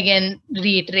again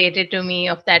reiterated to me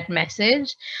of that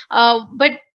message.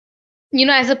 But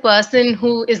as a person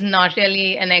who is not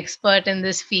really an expert in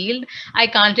this field, I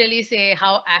can't really say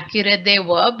how accurate they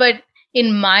were, but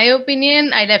in my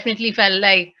opinion, I definitely felt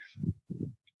like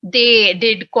they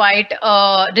did quite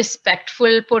a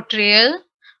respectful portrayal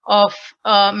of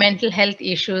mental health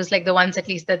issues, like the ones at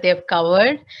least that they've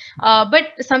covered.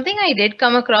 But something I did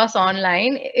come across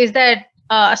online is that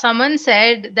someone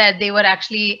said that they were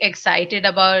actually excited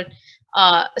about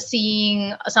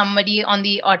seeing somebody on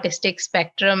the autistic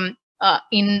spectrum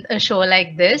in a show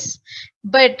like this.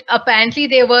 But apparently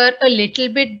they were a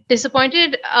little bit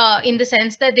disappointed in the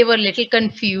sense that they were a little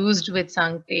confused with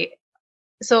Sangte.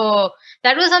 So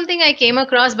that was something I came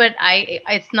across, but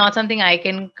it's not something I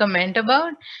can comment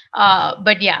about.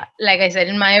 But yeah, like I said,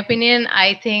 in my opinion,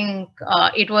 I think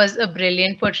it was a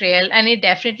brilliant portrayal, and it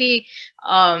definitely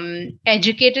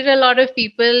educated a lot of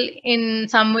people in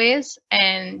some ways.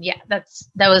 And yeah,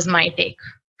 that was my take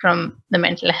from the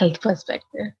mental health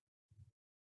perspective.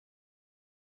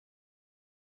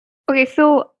 Okay,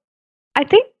 so I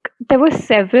think there were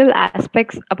several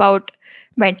aspects about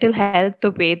mental health,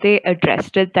 the way they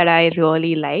addressed it, that I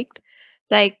really liked.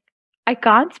 Like, I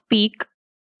can't speak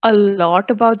a lot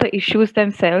about the issues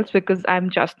themselves because I'm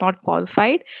just not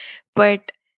qualified.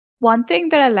 But one thing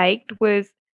that I liked was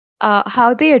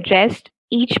how they addressed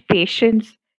each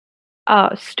patient's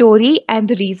story and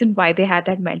the reason why they had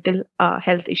that mental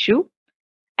health issue.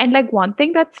 And like one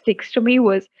thing that sticks to me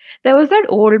was there was that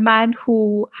old man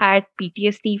who had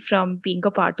PTSD from being a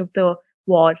part of the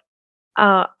war.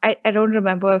 I don't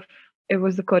remember if it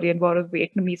was the Korean War or the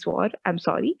Vietnamese War. I'm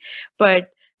sorry,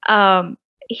 but um,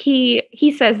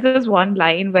 he says this one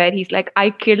line where he's like,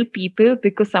 "I kill people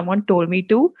because someone told me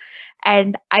to,"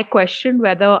 and I questioned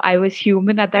whether I was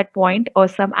human at that point or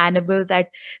some animal that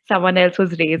someone else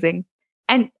was raising.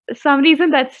 And some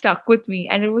reason that stuck with me,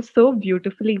 and it was so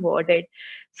beautifully worded.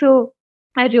 So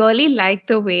I really liked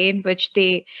the way in which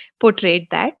they portrayed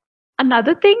that.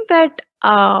 Another thing that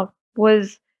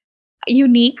was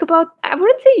unique about, I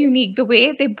wouldn't say unique, the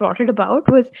way they brought it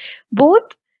about was both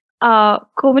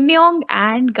Ko Min-young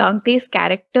and Gang Tae's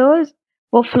characters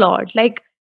were flawed. Like,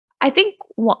 I think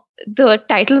the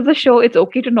title of the show, It's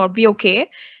Okay to Not Be Okay,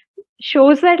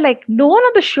 shows that like no one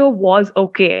on the show was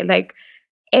okay. Like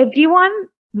everyone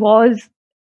was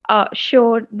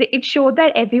it showed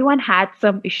that everyone had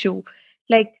some issue.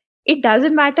 Like it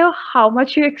doesn't matter how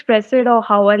much you express it or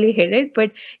how well you hid it,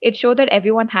 but it showed that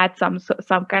everyone had some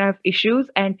kind of issues,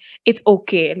 and it's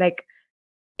okay. Like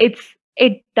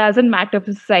it doesn't matter if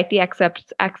the society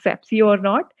accepts you or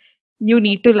not. You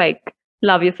need to like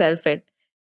love yourself and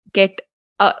get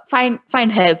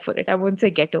find help for it. I wouldn't say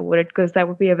get over it because that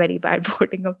would be a very bad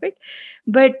wording of it.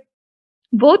 But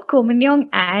both Ko Min Young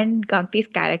and Gangti's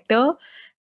character,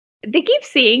 they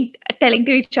keep telling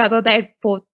to each other that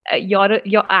both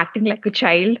you're acting like a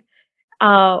child,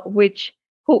 which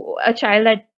who a child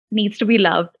that needs to be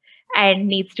loved and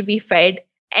needs to be fed.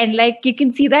 And like you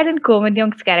can see that in Ko Min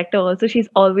Young's character also. She's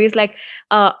always like,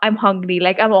 I'm hungry,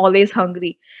 like I'm always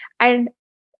hungry. And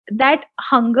that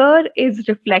hunger is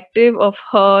reflective of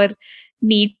her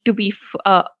need to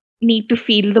need to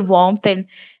feel the warmth and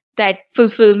that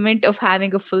fulfillment of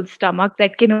having a full stomach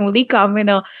that can only come in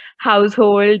a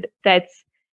household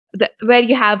where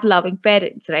you have loving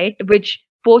parents, right? Which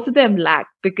both of them lack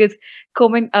because Ko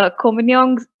Min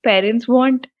Young's parents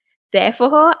weren't there for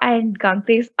her, and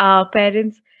Gangte's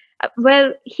parents,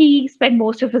 well, he spent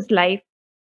most of his life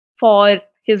for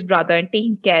his brother and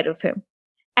taking care of him.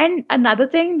 And another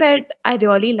thing that I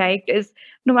really liked is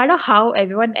no matter how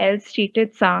everyone else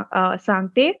treated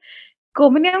Sangte, Ko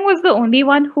Min Young was the only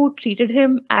one who treated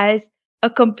him as a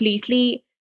completely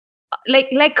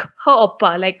like her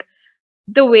oppa, like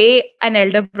the way an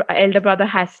elder brother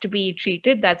has to be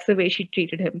treated. That's the way she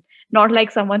treated him, not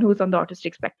like someone who's on the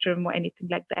autistic spectrum or anything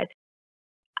like that.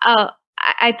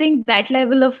 I think that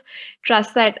level of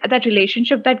trust, that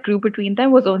relationship that grew between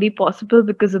them, was only possible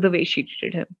because of the way she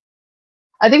treated him.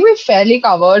 I think we fairly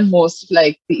covered most of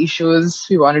like the issues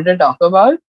we wanted to talk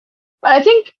about. But I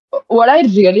think what I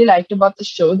really liked about the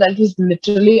show that it was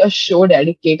literally a show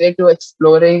dedicated to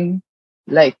exploring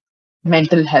like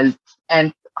mental health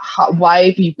and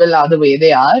why people are the way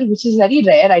they are, which is very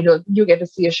rare. I don't think you get to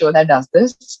see a show that does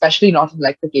this, especially not in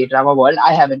like the K-drama world.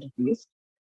 I haven't at least.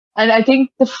 And I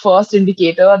think the first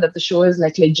indicator that the show is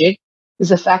like legit is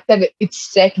the fact that it's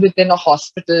set within a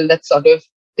hospital that's sort of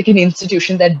like an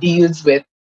institution that deals with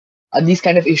these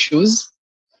kind of issues.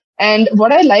 And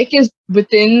what I like is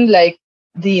within like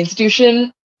the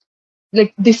institution,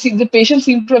 like the patients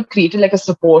seem to have created like a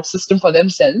support system for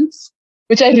themselves,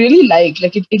 which I really liked.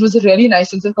 Like it was a really nice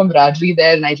sense of camaraderie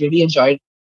there, and I really enjoyed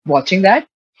watching that.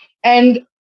 And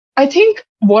I think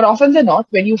more often than not,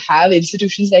 when you have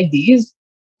institutions like these,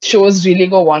 shows really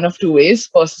go one of two ways.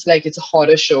 First, it's like it's a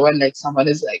horror show and like someone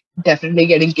is like definitely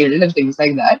getting killed and things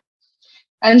like that.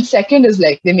 And second is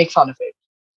like they make fun of it.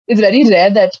 It's very rare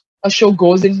that a show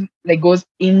goes in,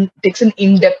 takes an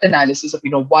in-depth analysis of,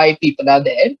 why people are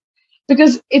there.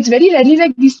 Because it's very rarely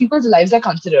like these people's lives are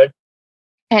considered.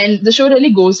 And the show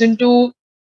really goes into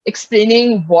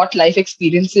explaining what life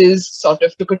experiences sort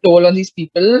of took a toll on these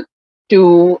people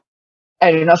to,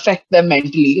 I don't know, affect them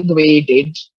mentally the way it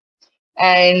did.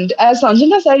 And as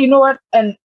Sanjana said, you know what?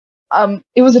 And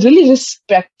it was a really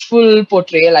respectful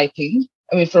portrayal, I think.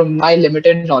 I mean, from my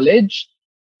limited knowledge,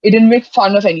 it didn't make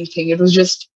fun of anything. It was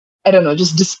just, I don't know,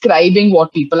 just describing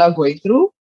what people are going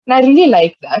through. And I really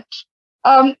like that.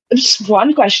 Just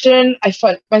one question I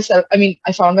found myself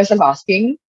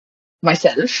asking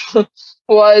myself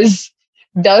was,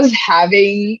 does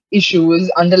having issues,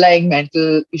 underlying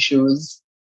mental issues,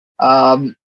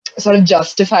 sort of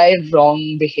justify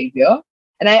wrong behavior?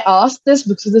 And I asked this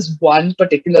because of this one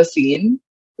particular scene,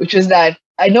 which was that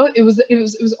I know it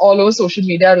was all over social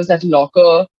media. It was that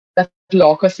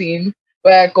locker scene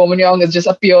where Ko Min Young just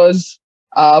appears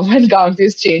when Gangte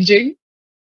is changing.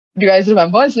 Do you guys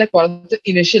remember? It's like one of the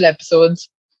initial episodes.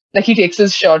 Like he takes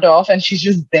his shirt off and she's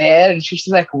just there and she's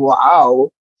just like,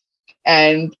 wow.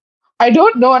 And I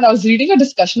don't know. And I was reading a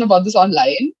discussion about this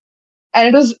online, and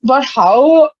it was about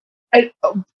how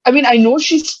I know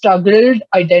she struggled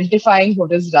identifying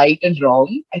what is right and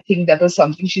wrong. I think that was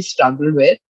something she struggled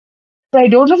with. But I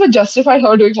don't know if it justified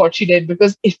her doing what she did,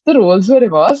 because if the roles were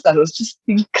reversed, that was just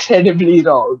incredibly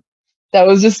wrong. That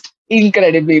was just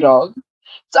incredibly wrong.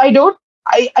 So I don't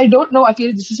know. I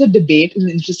feel this is an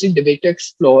interesting debate to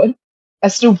explore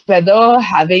as to whether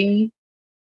having,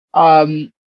 I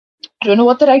don't know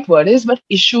what the right word is, but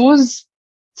issues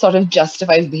sort of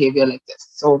justifies behavior like this.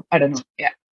 So I don't know.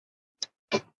 Yeah.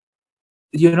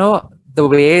 The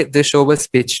way the show was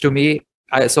pitched to me,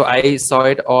 I saw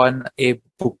it on a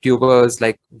booktuber's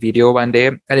like video one day,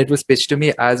 and it was pitched to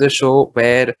me as a show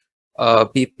where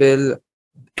people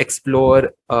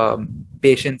explore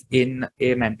patients in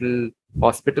a mental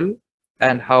hospital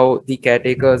and how the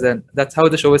caretakers, and that's how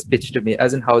the show was pitched to me,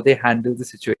 as in how they handle the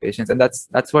situations. And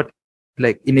that's what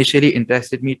like initially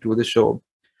interested me to the show.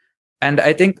 And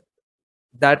I think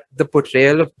that the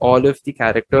portrayal of all of the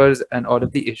characters and all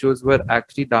of the issues were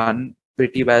actually done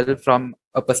pretty well from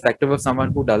a perspective of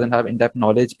someone who doesn't have in-depth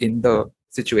knowledge in the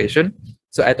situation.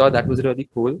 So I thought that was really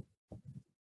cool.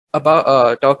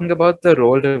 About talking about the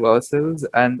role reversals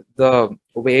and the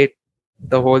way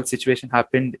the whole situation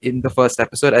happened in the first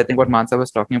episode, I think what Mansa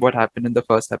was talking about happened in the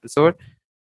first episode.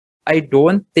 I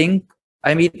don't think,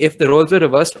 I mean, if the roles were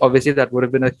reversed, obviously that would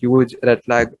have been a huge red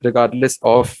flag, regardless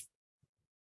of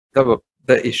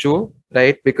the issue,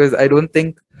 right? Because I don't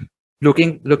think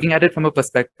looking at it from a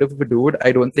perspective of a dude,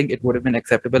 I don't think it would have been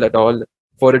acceptable at all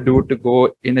for a dude to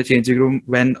go in a changing room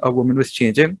when a woman was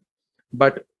changing.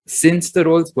 But since the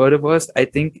roles were reversed, I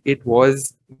think it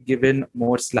was given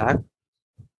more slack.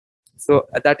 So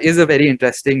that is a very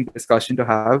interesting discussion to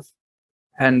have.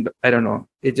 And I don't know,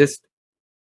 it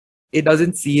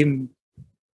doesn't seem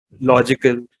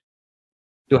logical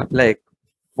to like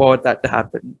for that to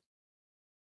happen.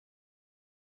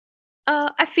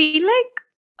 I feel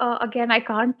like, again, I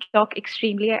can't talk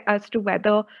extremely as to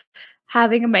whether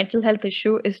having a mental health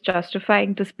issue is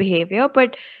justifying this behavior,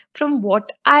 but from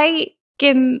what I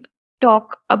can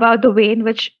talk about the way in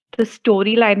which the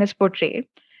storyline is portrayed,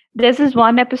 there's this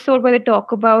one episode where they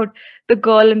talk about the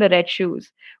girl in the red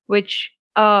shoes, which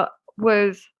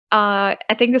was. I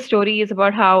think the story is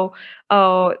about how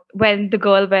when the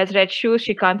girl wears red shoes,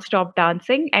 she can't stop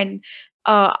dancing, and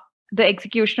uh, the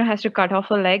executioner has to cut off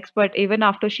her legs, but even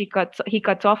after he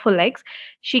cuts off her legs,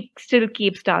 she still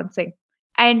keeps dancing.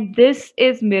 And this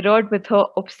is mirrored with her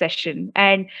obsession,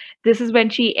 and this is when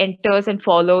she enters and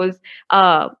follows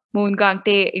Moon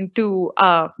Gangte into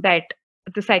that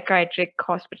the psychiatric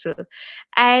hospital.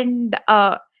 And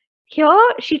here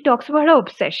she talks about her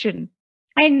obsession,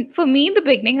 and for me in the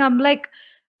beginning I'm like,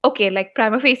 okay, like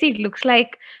prima facie, it looks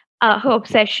like her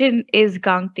obsession is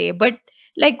Gangte. But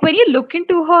like when you look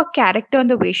into her character and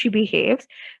the way she behaves,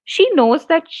 she knows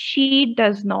that she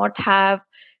does not have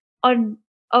on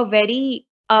a very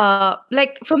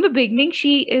like from the beginning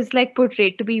she is like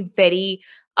portrayed to be very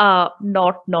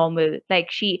not normal, like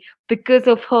she, because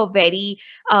of her very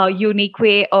unique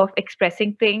way of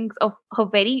expressing things, of her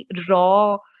very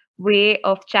raw way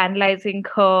of channelizing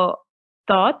her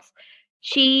thoughts,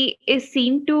 she is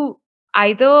seen to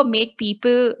either make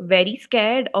people very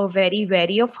scared or very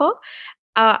wary of her,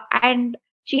 and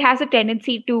she has a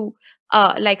tendency to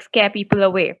like scare people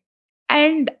away.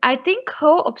 And I think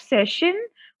her obsession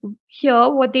here,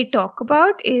 what they talk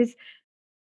about is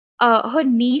her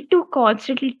need to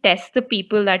constantly test the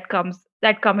people that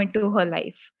come into her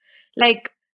life.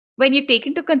 Like when you take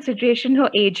into consideration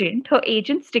her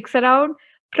agent sticks around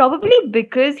probably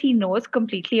because he knows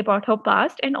completely about her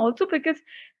past, and also because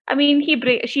I mean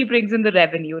she brings in the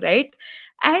revenue, right?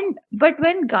 And but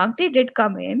when Gangte did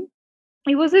come in,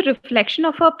 it was a reflection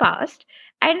of her past,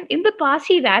 and in the past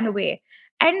he ran away,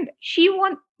 and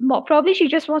probably she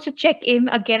just wants to check in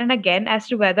again and again as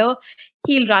to whether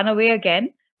he'll run away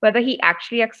again, whether he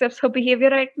actually accepts her behavior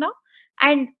right now.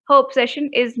 And her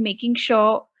obsession is making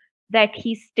sure that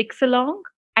he sticks along,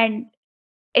 and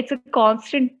it's a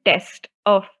constant test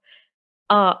of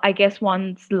I guess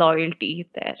one's loyalty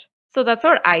there. So that's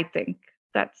what I think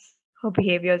that's her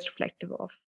behavior is reflective of.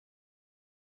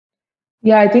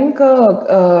 Yeah, I think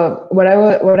what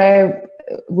I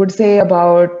would say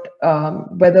about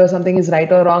whether something is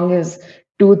right or wrong is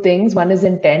two things. One is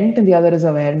intent, and the other is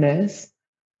awareness.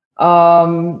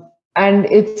 And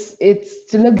it's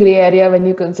still a gray area when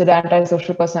you consider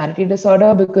antisocial personality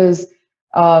disorder, because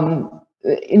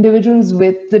individuals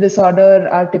with the disorder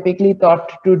are typically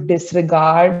thought to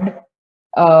disregard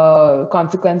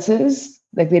consequences.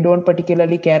 Like they don't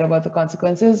particularly care about the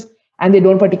consequences, and they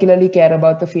don't particularly care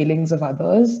about the feelings of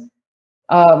others,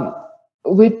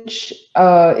 which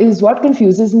is what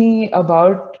confuses me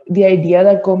about the idea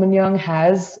that Ko Min-young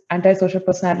has antisocial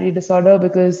personality disorder,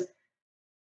 because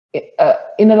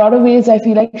in a lot of ways, I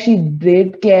feel like she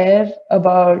did care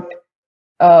about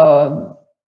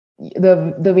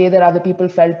the way that other people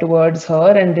felt towards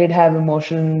her, and did have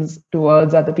emotions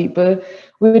towards other people,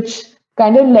 which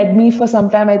kind of led me for some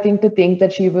time, I think, to think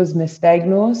that she was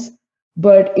misdiagnosed.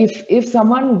 But if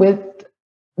someone with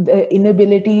the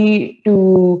inability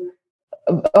to,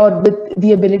 or with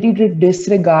the ability to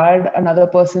disregard another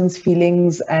person's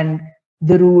feelings and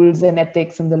the rules and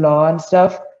ethics and the law and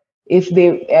stuff, if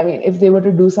they were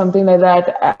to do something like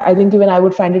that, I think even I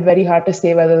would find it very hard to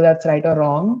say whether that's right or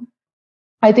wrong.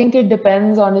 I think it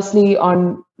depends honestly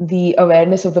on the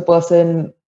awareness of the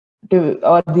person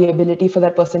or the ability for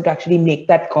that person to actually make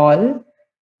that call,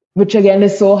 which again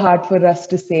is so hard for us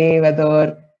to say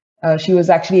whether she was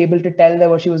actually able to tell that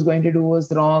what she was going to do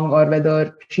was wrong, or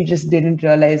whether she just didn't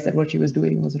realize that what she was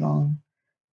doing was wrong.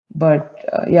 But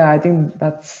yeah, I think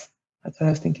that's what I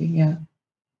was thinking. Yeah.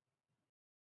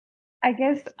 I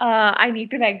guess I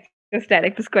need to like just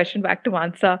direct this question back to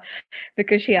Mansa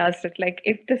because she asked it like,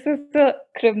 if this is a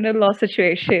criminal law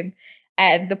situation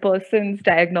and the person's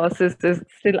diagnosis is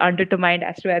still undetermined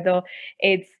as to whether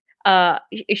it's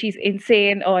she's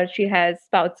insane or she has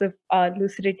bouts of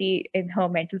lucidity in her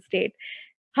mental state,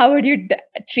 how would you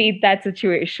treat that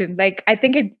situation? Like, I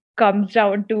think it comes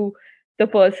down to the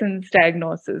person's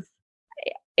diagnosis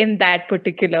in that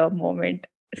particular moment.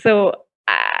 So,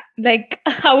 like,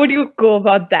 how would you go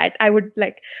about that? I would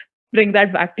like bring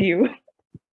that back to you.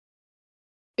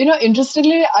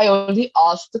 Interestingly, I only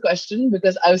asked the question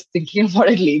because I was thinking about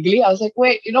it legally. I was like,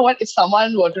 wait, you know what? If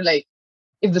someone were to like,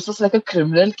 if this was like a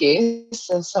criminal case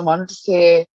and someone were to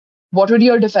say, what would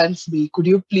your defense be? Could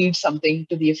you plead something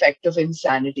to the effect of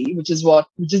insanity, which is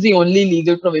the only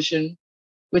legal provision,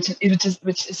 which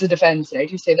is a defense,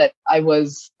 right? You say that I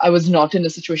was not in a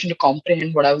situation to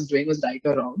comprehend what I was doing was right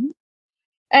or wrong.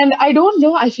 And I don't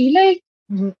know. I feel like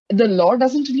the law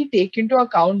doesn't really take into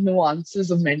account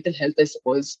nuances of mental health, I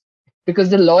suppose, because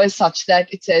the law is such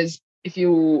that it says if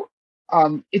you,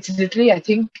 it's literally, I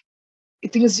think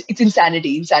it's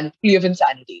insanity, plea of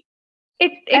insanity.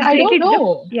 And I don't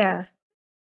know. Yeah.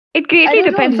 It I greatly don't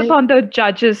know. depends Like, upon the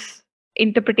judge's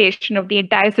interpretation of the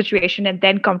entire situation and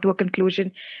then come to a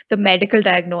conclusion, the medical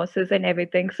diagnosis and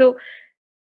everything. So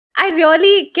I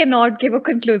really cannot give a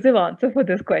conclusive answer for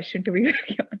this question, to be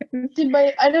very honest. see,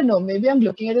 I don't know. Maybe I'm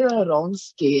looking at it on a wrong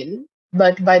scale.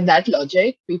 But by that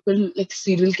logic, people like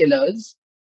serial killers,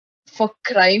 for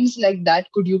crimes like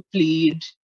that, could you plead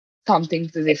something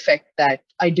to the effect that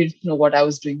I didn't know what I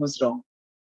was doing was wrong?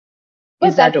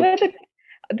 Is But that that's where okay?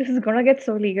 this is gonna get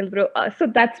so legal, bro. So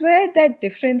that's where that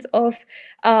difference of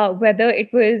whether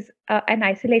it was an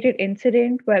isolated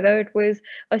incident, whether it was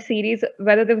a series,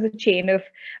 whether there was a chain of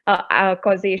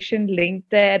causation linked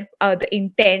there, the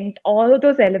intent, all of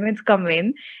those elements come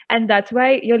in, and that's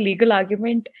why your legal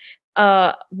argument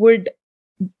would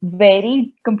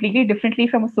vary completely differently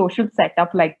from a social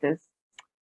setup like this.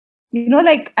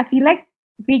 Like I feel like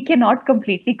we cannot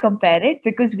completely compare it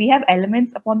because we have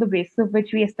elements upon the basis of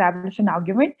which we establish an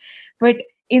argument. But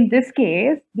in this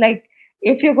case, like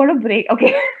if you're going to break,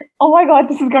 okay, oh my god,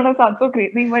 this is going to sound so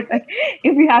crazy, but like,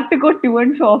 if you have to go to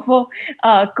and fro for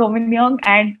Kominyong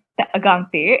and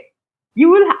Gangte, you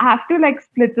will have to like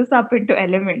split this up into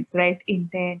elements, right?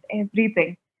 Intent,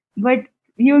 everything. But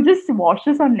you'll just watch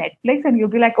this on Netflix and you'll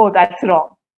be like, oh, that's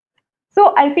wrong.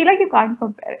 So I feel like you can't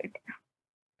compare it.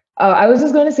 I was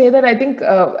just going to say that I think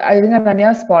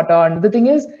Ananya's spot on. The thing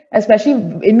is, especially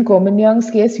in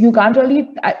Kominyang's case, you can't really.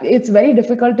 It's very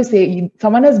difficult to say.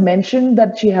 Someone has mentioned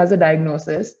that she has a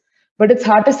diagnosis, but it's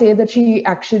hard to say that she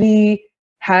actually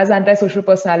has antisocial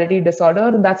personality disorder,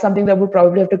 and that's something that would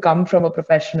probably have to come from a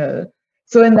professional.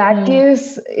 So in that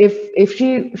case, if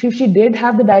she did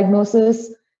have the diagnosis,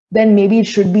 then maybe it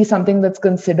should be something that's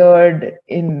considered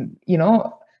in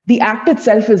the act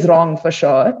itself is wrong for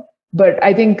sure, but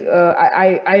I think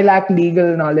I lack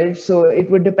legal knowledge, so it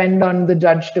would depend on the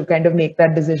judge to kind of make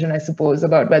that decision, I suppose,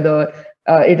 about whether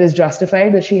it is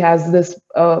justified that she has this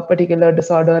particular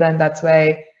disorder and that's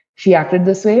why she acted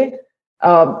this way.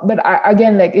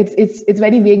 Again, like it's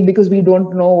very vague because we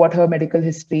don't know what her medical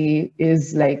history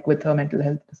is like with her mental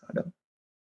health disorder.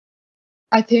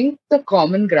 I think the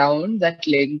common ground that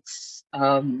links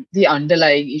the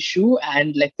underlying issue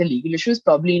and like the legal issue is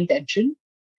probably intention.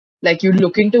 Like you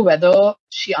look into whether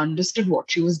she understood what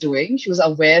she was doing. She was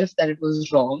aware that it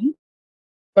was wrong,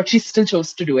 but she still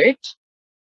chose to do it.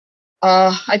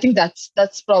 I think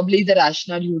that's probably the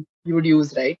rationale you would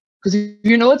use, right? Because if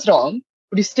you know it's wrong,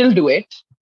 but you still do it.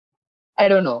 I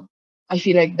don't know. I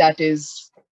feel like that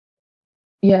is.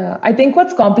 Yeah, I think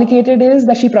what's complicated is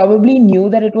that she probably knew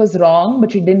that it was wrong,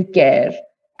 but she didn't care,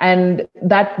 and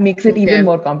that makes it even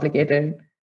more complicated.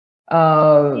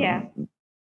 Yeah.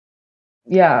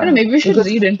 Yeah. Maybe we should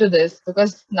read into this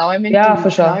because now I'm intrigued. Yeah,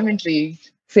 for sure. Now I'm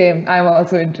intrigued. Same. I'm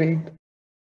also intrigued.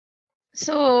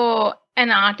 So an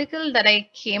article that I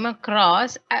came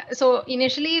across. So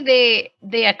initially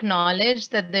they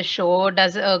acknowledged that the show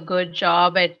does a good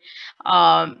job at,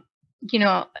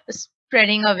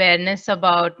 spreading awareness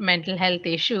about mental health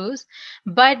issues,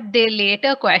 but they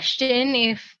later question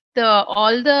if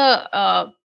all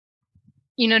the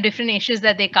different issues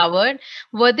that they covered,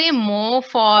 were they more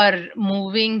for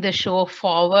moving the show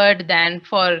forward than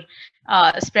for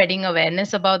spreading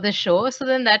awareness about the show. So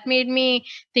then that made me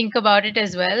think about it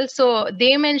as well. So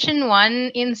they mentioned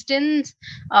one instance,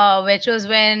 which was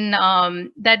when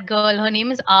that girl, her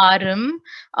name is Aram,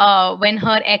 when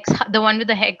her the one with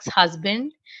the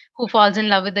ex-husband, who falls in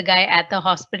love with the guy at the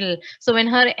hospital. So when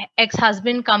her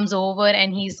ex-husband comes over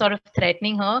and he's sort of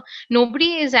threatening her,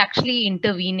 nobody is actually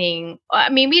intervening.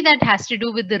 Maybe that has to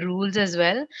do with the rules as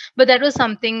well. But that was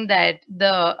something that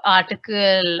the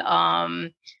article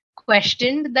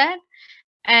questioned that.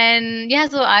 And yeah,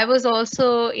 so I was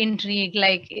also intrigued.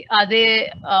 Like, are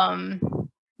they?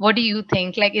 What do you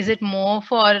think? Like, is it more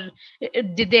for?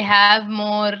 Did they have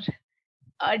more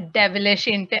devilish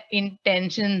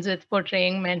intentions with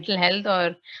portraying mental health,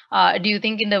 or do you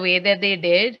think in the way that they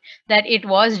did that it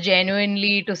was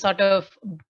genuinely to sort of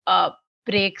uh,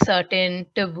 break certain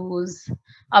taboos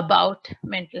about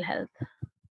mental health?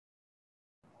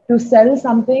 To sell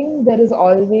something, there is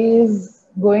always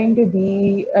going to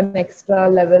be an extra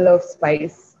level of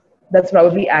spice that's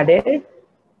probably added.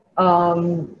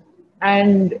 And,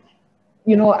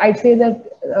 I'd say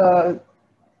that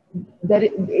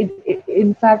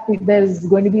in fact, there's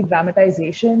going to be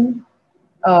dramatization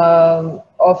of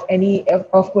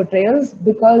portrayals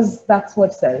because that's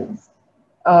what sells.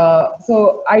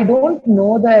 So I don't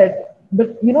know that,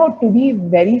 but to be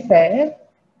very fair,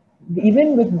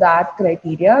 even with that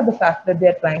criteria, the fact that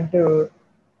they're trying to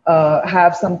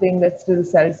have something that still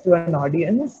sells to an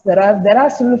audience, there are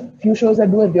still a few shows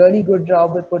that do a really good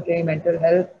job with portraying mental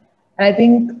health, and I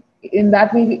think in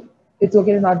that way, It's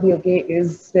Okay to Not Be Okay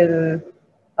is still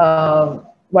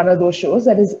one of those shows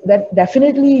that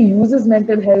definitely uses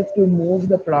mental health to move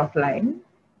the plot line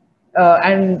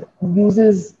and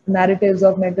uses narratives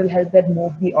of mental health that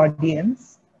move the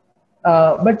audience,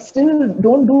 but still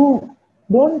don't do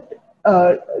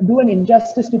an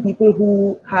injustice to people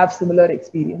who have similar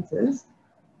experiences.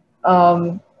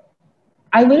 Um,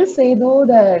 I will say though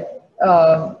that,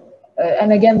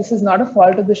 and again, this is not a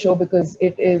fault of the show because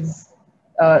it is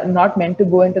not meant to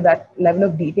go into that level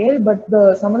of detail. But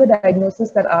some of the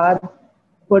diagnoses that are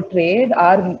portrayed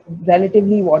are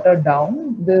relatively watered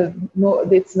down.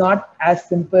 It's not as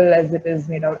simple as it is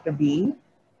made out to be.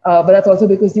 But that's also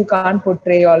because you can't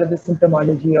portray all of the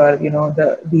symptomology or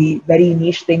the very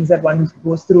niche things that one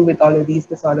goes through with all of these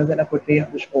disorders that are portrayed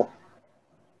on the show.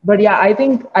 But yeah, I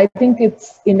think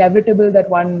it's inevitable that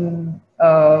one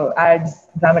adds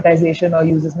dramatization or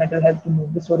uses mental health to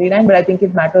move the storyline. But I think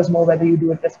it matters more whether you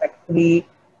do it respectfully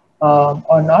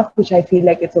or not, which I feel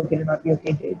like It's Okay to Not Be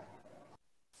Okay did.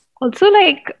 Also,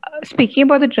 like speaking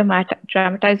about the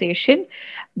dramatization,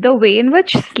 the way in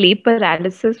which sleep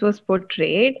paralysis was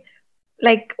portrayed,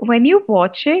 like when you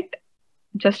watch it,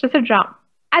 just as a drama.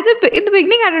 In the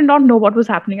beginning, I did not know what was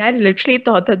happening. I literally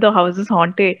thought that the house is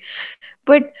haunted.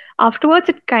 But afterwards,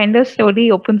 it kind of slowly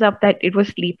opens up that it was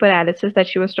sleep paralysis that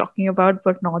she was talking about,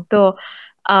 but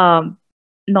um,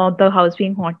 not the house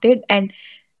being haunted. And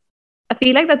I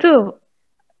feel like that's a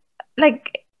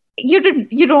like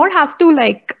you don't have to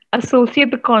like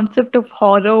associate the concept of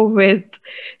horror with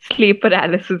sleep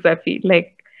paralysis. I feel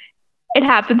like it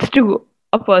happens to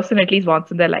a person at least once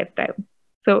in their lifetime,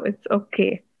 so it's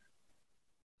okay.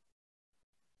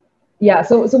 Yeah,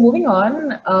 so moving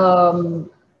on,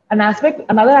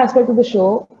 another aspect of the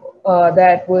show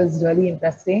that was really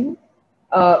interesting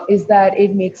is that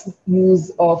it makes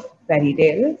use of fairy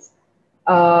tales,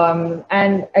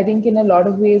 and I think in a lot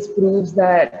of ways proves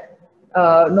that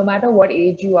no matter what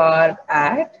age you are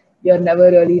at, you're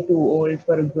never really too old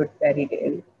for a good fairy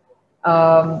tale.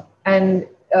 And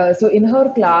so in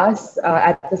her class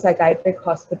at the psychiatric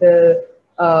hospital,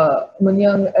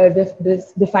 Munyang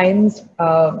defines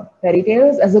fairy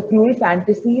tales as a cruel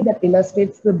fantasy that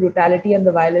illustrates the brutality and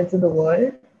the violence in the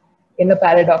world in a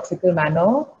paradoxical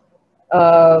manner,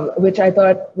 which I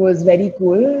thought was very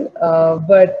cool.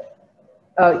 But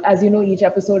as you know, each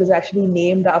episode is actually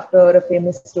named after a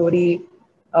famous story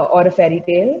or a fairy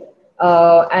tale,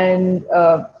 and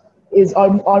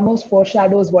almost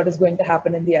foreshadows what is going to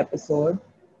happen in the episode.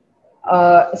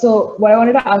 So what I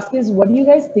wanted to ask is, what do you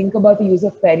guys think about the use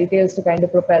of fairy tales to kind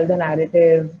of propel the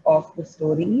narrative of the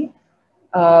story?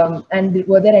 And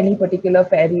were there any particular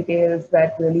fairy tales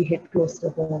that really hit close to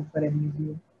home for any of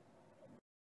you?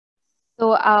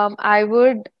 So I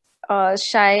would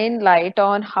shine light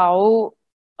on how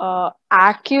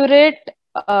accurate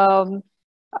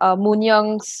Moon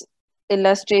Young's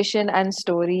illustration and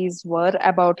stories were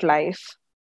about life.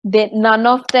 None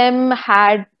of them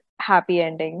had happy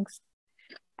endings.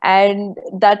 And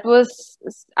that was,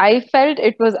 I felt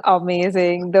it was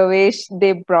amazing the way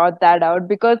they brought that out,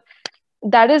 because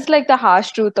that is like the harsh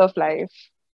truth of life.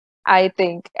 I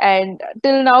think. And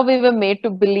till now, we were made to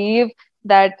believe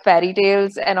that fairy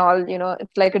tales and all,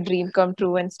 it's like a dream come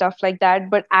true and stuff like that.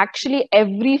 But actually,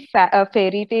 every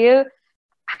fairy tale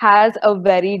has a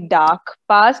very dark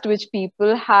past, which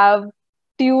people have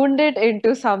tuned it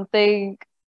into something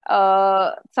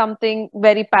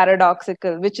very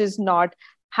paradoxical, which is not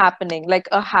happening, like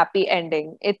a happy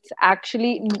ending. It's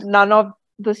actually none of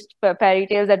the fairy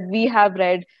tales that we have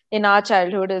read in our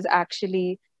childhood is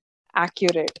actually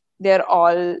accurate. They're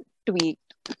all tweaked.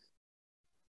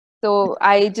 So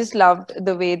I just loved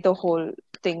the way the whole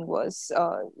thing was.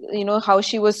 How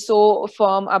she was so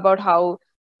firm about how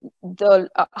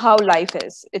life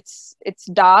is. It's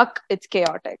dark. It's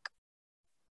chaotic.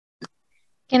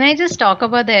 Can I just talk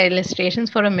about the illustrations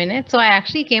for a minute? So I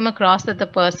actually came across that the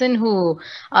person who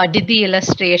did the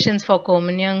illustrations for Ko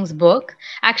Min Young's book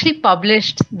actually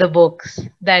published the books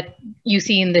that you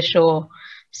see in the show.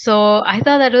 So I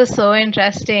thought that was so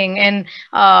interesting. And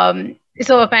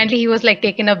so apparently he was like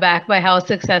taken aback by how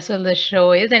successful the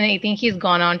show is. And I think he's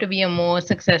gone on to be a more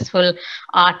successful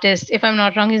artist. If I'm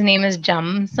not wrong, his name is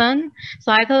Jamson.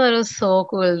 So I thought that was so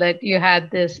cool that you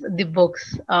had the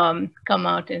books come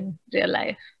out in real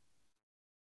life.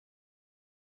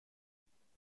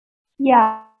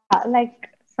 Yeah, like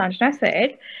Sanjana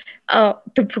said,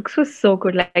 the books were so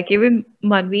good. Like even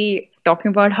Manvi talking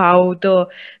about how the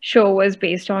show was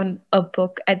based on a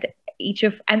book at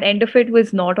and the end of it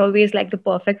was not always like the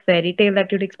perfect fairy tale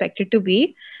that you'd expect it to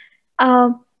be.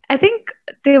 I think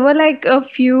there were like a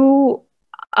few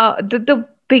the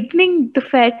beginning, the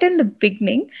fairy tale in the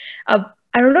beginning. I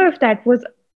don't know if that was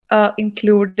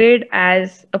included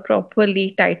as a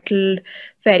properly titled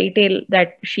fairy tale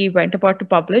that she went about to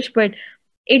publish, but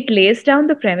it lays down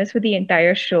the premise for the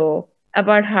entire show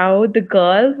about how the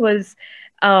girl was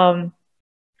um,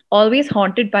 always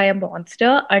haunted by a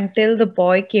monster until the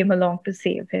boy came along to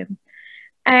save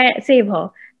her.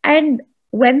 And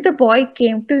when the boy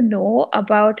came to know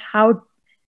about how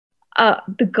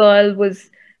the girl was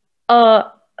uh,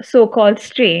 so-called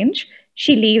strange,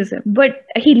 she leaves him, but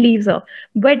he leaves her.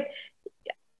 But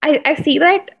I see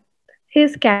that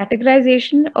his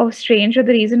categorization of strange or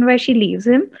the reason why he leaves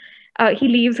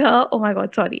her, oh my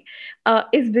god, sorry,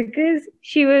 is because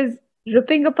she was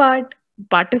ripping apart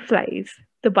butterflies,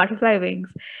 the butterfly wings.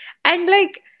 And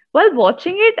like while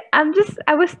watching it,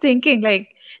 I was thinking, like,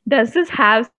 does this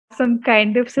have some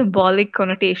kind of symbolic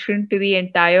connotation to the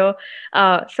entire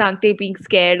Sankte being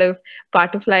scared of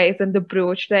butterflies and the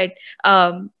brooch that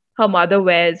her mother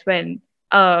wears when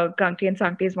Gangte and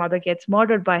Sankte's mother gets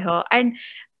murdered by her? And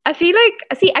I feel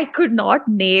like, see, I could not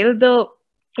nail the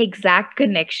exact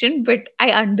connection, but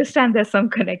I understand there's some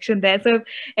connection there. So if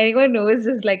anyone knows,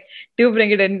 just like do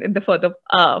bring it in the further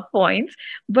points.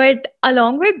 But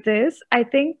along with this, I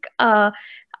think I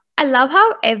love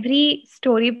how every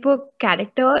storybook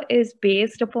character is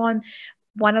based upon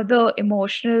one of the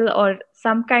emotional or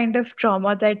some kind of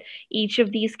trauma that each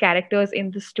of these characters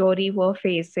in the story were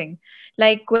facing.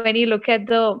 Like when you look at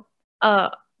uh,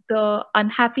 the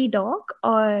unhappy dog,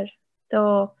 or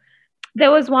the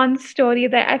there was one story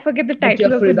that I forget the The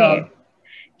title of the cheerful name. dog.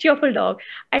 Cheerful Dog.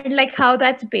 And like how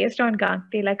that's based on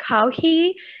Gangte, like how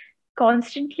he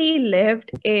constantly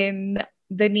lived in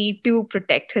the need to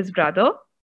protect his brother.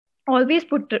 Always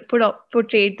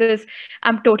portrayed this,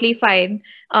 I'm totally fine.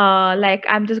 Like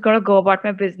I'm just gonna go about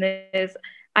my business.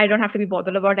 I don't have to be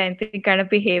bothered about anything kind of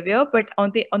behavior. But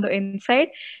on the inside,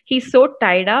 he's so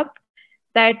tied up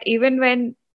that even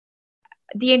when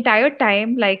the entire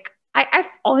time, like I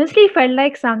honestly felt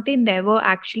like Sankte never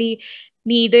actually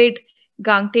needed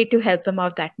Gangte to help him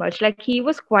out that much. Like he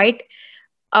was quite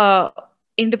uh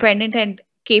independent and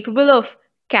capable of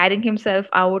carrying himself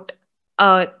out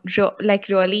like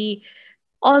really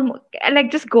almost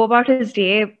like just go about his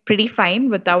day pretty fine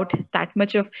without that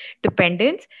much of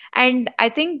dependence. And I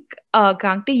think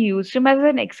Gangte used him as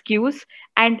an excuse,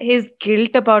 and his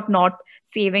guilt about not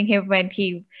saving him when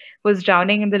he was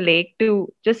drowning in the lake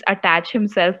to just attach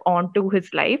himself onto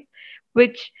his life,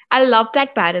 which I love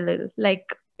that parallel. Like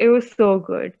it was so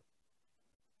good.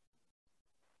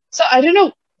 So I don't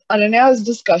know, Ananya's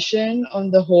discussion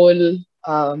on the whole,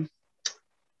 I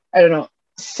don't know,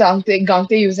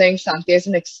 Gangte using Sante as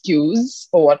an excuse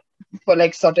for for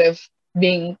like sort of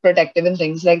being protective and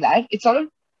things like that.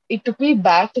 It took me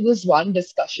back to this one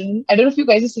discussion. I don't know if you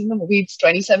guys have seen the movie. It's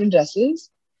 27 Dresses.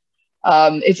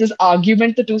 It's this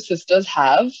argument the two sisters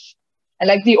have. And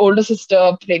like the older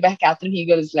sister, played by Catherine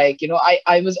Hegel, is like,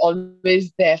 I was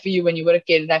always there for you when you were a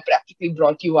kid and I practically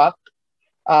brought you up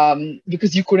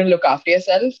because you couldn't look after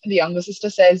yourself. And the younger sister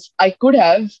says, I could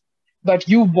have, but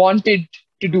you wanted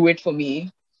to do it for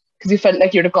me. because you felt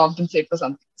like you had to compensate for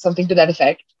something to that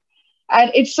effect.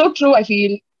 And it's so true, I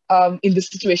feel, in this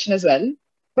situation as well.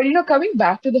 But coming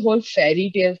back to the whole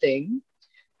fairy tale thing,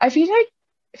 I feel like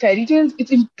fairy tales,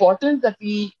 it's important that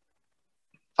we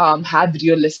have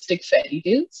realistic fairy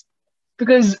tales,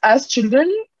 because as children,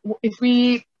 if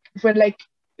we if we're like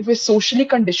if we're socially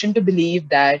conditioned to believe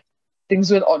that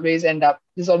things will always end up,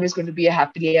 there's always going to be a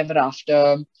happily ever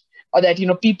after, or that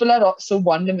people are so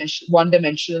one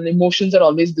dimensional, emotions are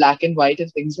always black and white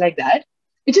and things like that,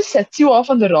 it just sets you off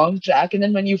on the wrong track. And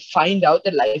then when you find out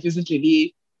that life isn't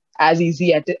really as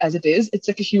easy as it is, it's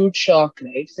like a huge shock,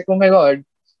 right? It's like, oh my god,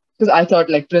 because I thought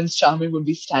like Prince Charming would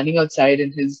be standing outside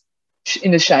in his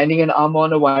shining and armor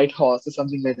on a white horse or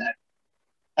something like that.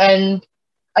 And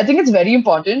I think it's very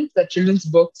important that children's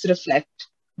books reflect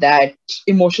that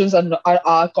emotions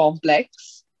are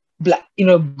complex.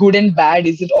 Good and bad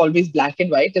isn't always black and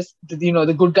white.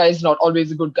 The good guy is not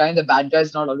always a good guy, and the bad guy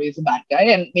is not always a bad guy.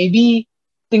 And maybe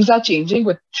things are changing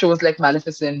with shows like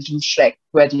Maleficent and Shrek,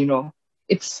 where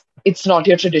it's not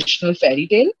your traditional fairy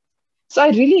tale. So I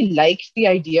really like the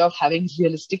idea of having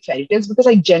realistic fairy tales, because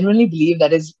I genuinely believe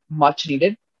that is much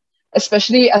needed,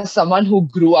 especially as someone who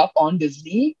grew up on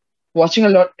Disney, watching a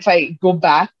lot. If I go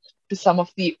back to some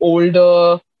of the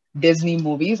older Disney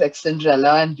movies like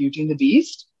Cinderella and Beauty and the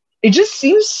Beast, it just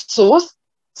seems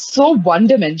so one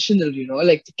dimensional.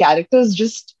 Like the characters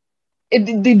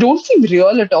they don't seem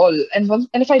real at all. And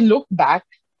if I look back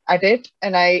at it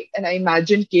and I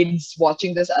imagine kids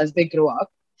watching this as they grow up,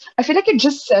 I feel like it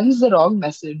just sends the wrong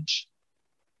message.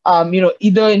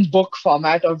 Either in book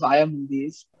format or via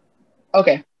movies.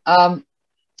 Okay.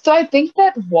 So I think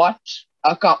that what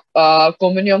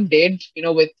Komanyom did,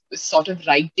 with sort of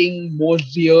writing more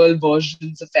real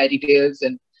versions of fairy tales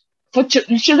and for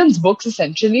children's books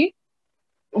essentially,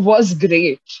 was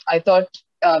great. I thought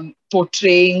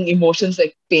portraying emotions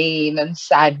like pain and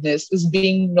sadness as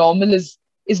being normal is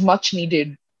much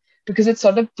needed, because it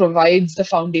sort of provides the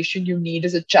foundation you need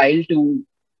as a child to,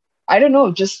 I don't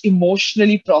know, just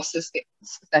emotionally process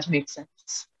things, if that makes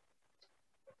sense.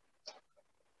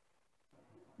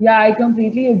 Yeah, I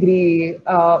completely agree.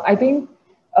 I think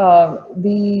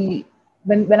the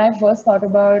when I first thought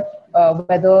about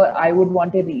whether I would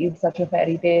want to read such a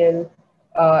fairy tale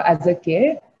as a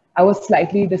kid, I was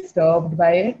slightly disturbed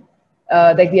by it,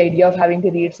 like the idea of having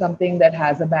to read something that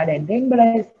has a bad ending. But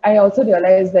I also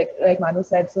realized, like Manu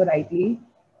said so rightly,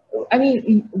 I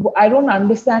mean, I don't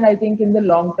understand, I think, in the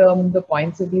long term, the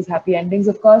points of these happy endings.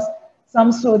 Of course,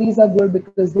 some stories are good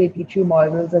because they teach you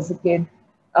morals as a kid.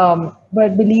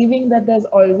 But believing that there's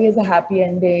always a happy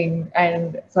ending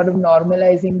and sort of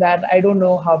normalizing that, I don't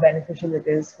know how beneficial it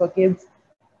is for kids.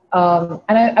 And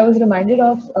I was reminded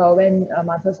of when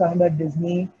Martha was talking about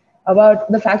Disney,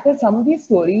 about the fact that some of these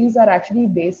stories are actually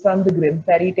based on the Grimm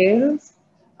fairy tales,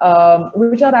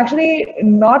 which are actually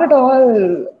not at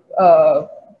all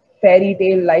fairy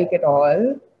tale like at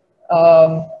all.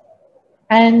 Um,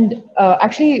 and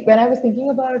actually, when I was thinking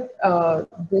about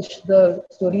the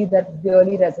story that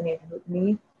really resonated with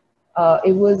me,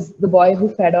 it was The Boy Who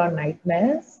Fed on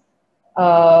Nightmares.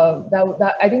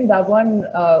 That I think that one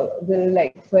will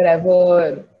like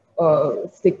forever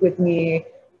stick with me.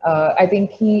 I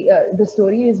think the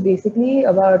story is basically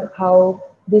about how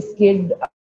this kid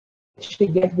to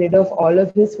get rid of all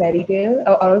of his fairy tale,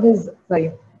 all of his,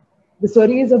 sorry, the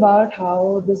story is about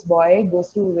how this boy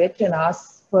goes to a witch and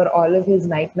asks for all of his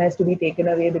nightmares to be taken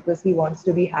away because he wants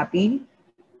to be happy.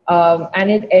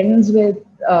 And it ends with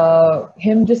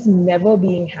him just never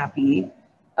being happy.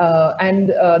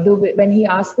 When he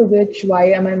asks the witch, "Why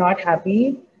am I not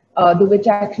happy?" The witch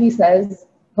actually says,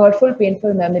 "Hurtful,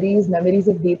 painful memories, memories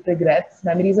of deep regrets,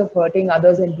 memories of hurting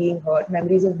others and being hurt,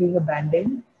 memories of being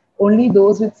abandoned. Only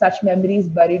those with such memories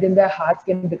buried in their hearts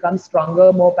can become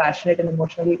stronger, more passionate, and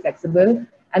emotionally flexible.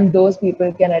 And those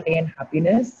people can attain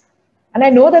happiness." And I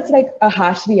know that's like a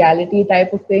harsh reality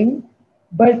type of thing,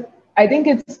 but I think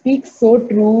it speaks so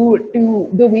true to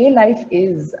the way life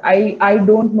is. I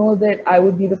don't know that I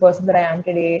would be the person that I am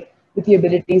today with the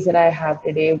abilities that I have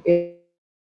today,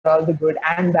 all the good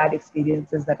and bad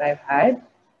experiences that I've had.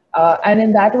 And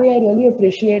in that way, I really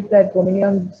appreciate that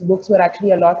Komanyam's books were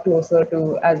actually a lot closer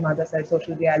to, as Mata said,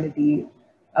 social reality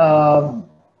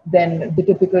than the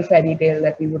typical fairy tale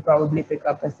that we would probably pick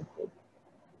up as a kid.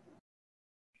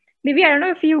 Maybe I don't know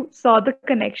if you saw the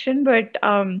connection, but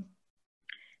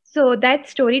so that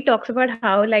story talks about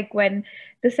how, like, when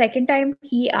the second time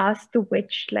he asked the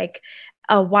witch, like,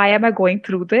 why am I going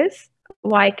through this?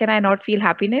 Why can I not feel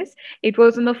happiness? It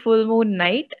was on the full moon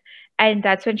night, and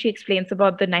that's when she explains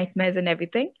about the nightmares and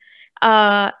everything.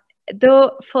 Uh,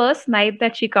 the first night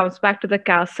that she comes back to the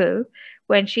castle,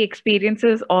 when she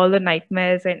experiences all the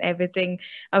nightmares and everything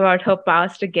about her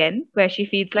past again, where she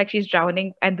feels like she's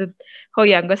drowning and her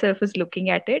younger self is looking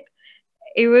at it.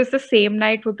 It was the same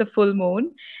night with the full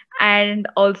moon, and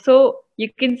also you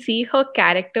can see her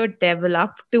character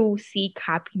develop to seek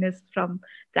happiness from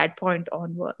that point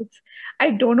onwards.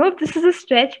 I don't know if this is a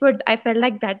stretch, but I felt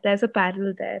like that there's a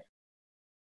parallel there.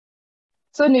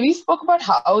 So Nivi spoke about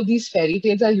how these fairy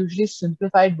tales are usually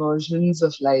simplified versions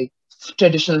of like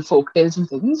traditional folk tales and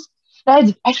things.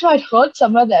 Actually, I'd heard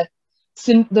somewhere that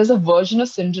there's a version of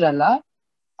Cinderella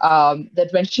that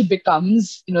when she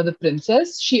becomes, the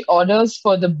princess, she orders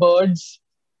for the birds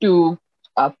to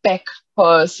peck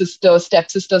her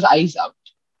stepsister's eyes out.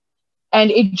 And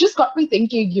it just got me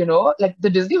thinking, like the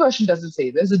Disney version doesn't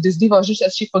say this. The Disney version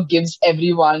says she forgives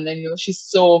everyone and, she's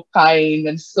so kind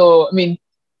and so, I mean,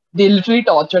 they literally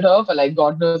tortured her for like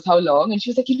God knows how long. And she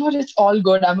was like, what, it's all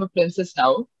good. I'm a princess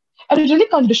now. And it really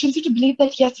conditions you to believe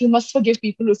that, yes, you must forgive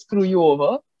people who screw you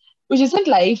over, which isn't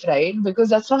life, right? Because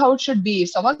that's not how it should be. If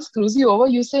someone screws you over,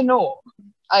 you say, no,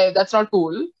 that's not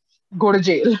cool. Go to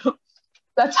jail.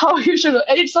 That's how you should.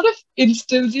 And it sort of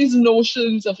instills these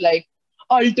notions of like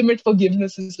ultimate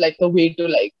forgiveness is like the way to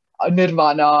like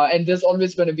nirvana, and there's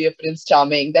always going to be a prince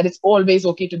charming, that it's always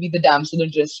okay to be the damsel in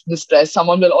distress,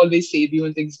 someone will always save you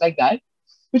and things like that,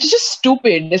 which is just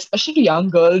stupid, especially to young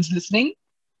girls listening.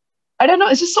 I don't know,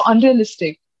 it's just so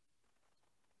unrealistic.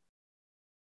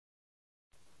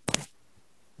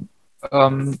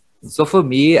 So for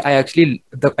me, I feel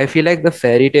like the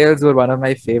fairy tales were one of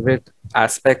my favorite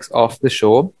aspects of the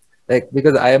show. Like,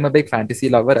 because I am a big fantasy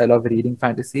lover, I love reading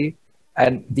fantasy,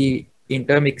 and the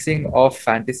intermixing of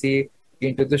fantasy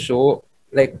into the show,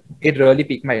 like, it really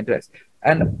piqued my interest.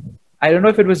 And I don't know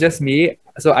if it was just me,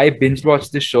 so I binge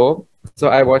watched this show. So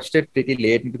I watched it pretty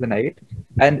late into the night,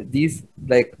 and these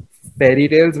like fairy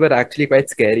tales were actually quite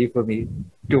scary for me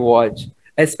to watch,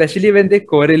 especially when they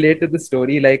correlate to the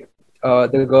story. Like,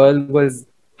 the girl was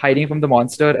hiding from the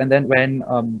monster, and then when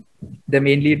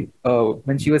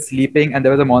she was sleeping and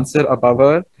there was a monster above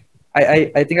her,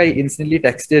 I think I instantly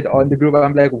texted on the group.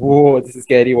 I'm like, whoa, this is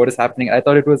scary. What is happening? I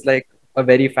thought it was like a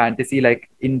very fantasy, like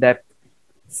in-depth,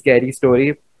 scary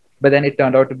story, but then it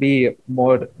turned out to be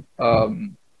more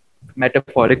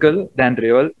metaphorical than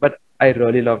real. But I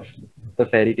really loved the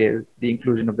fairy tale, the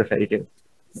inclusion of the fairy tale.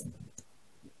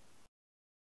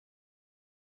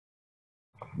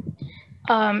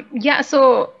 Yeah,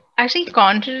 so actually,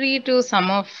 contrary to some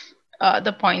of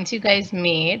the points you guys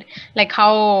made, like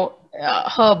how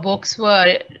her books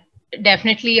were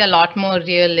definitely a lot more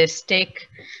realistic.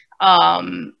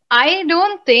 I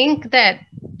don't think that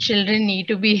children need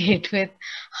to be hit with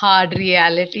hard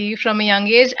reality from a young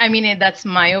age. I mean, that's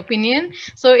my opinion.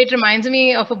 So it reminds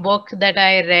me of a book that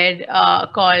I read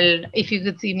called If You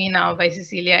Could See Me Now by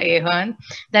Cecilia Ahern.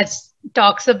 That's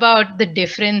talks about the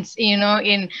difference, in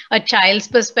a child's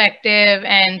perspective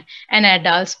and an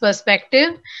adult's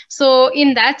perspective. So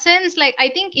in that sense, like, I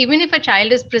think even if a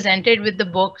child is presented with the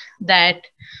book that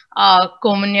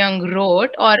Ko Mun Young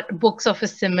wrote, or books of a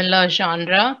similar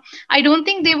genre, I don't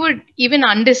think they would even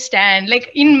understand.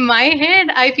 Like, in my head,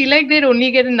 I feel like they'd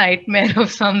only get a nightmare of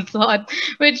some sort,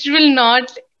 which will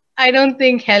not, I don't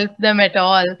think, help them at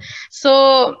all.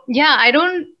 So yeah, I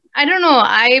don't know.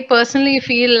 I personally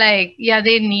feel like, yeah,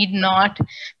 they need not,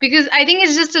 because I think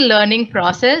it's just a learning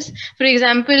process. For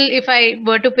example, if I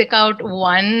were to pick out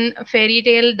one fairy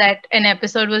tale that an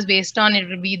episode was based on, it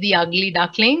would be The Ugly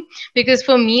Duckling. Because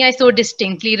for me, I so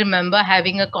distinctly remember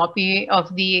having a copy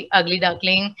of The Ugly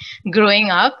Duckling growing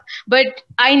up, but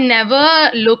I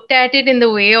never looked at it in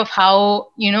the way of how,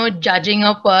 judging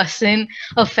a person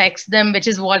affects them, which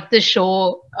is what the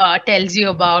show tells you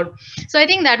about. So I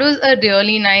think that was a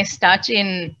really nice touch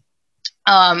in,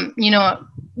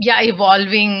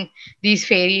 evolving these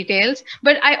fairy tales.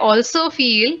 But I also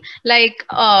feel like,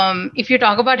 if you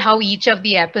talk about how each of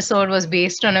the episode was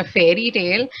based on a fairy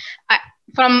tale,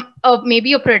 from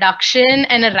maybe a production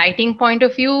and a writing point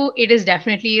of view, it is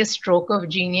definitely a stroke of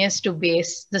genius to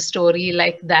base the story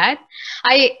like that.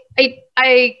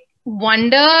 I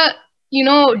wonder,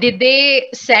 did they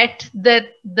set that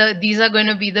these are going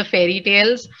to be the fairy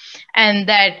tales and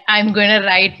that I'm going to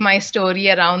write my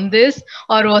story around this?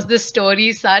 Or was the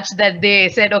story such that they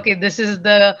said, okay, this is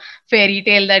the fairy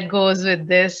tale that goes with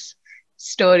this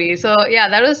story? So yeah,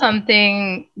 that was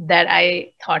something that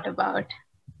I thought about.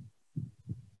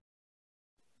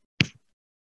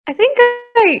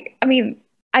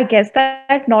 I guess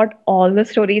that not all the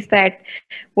stories that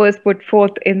was put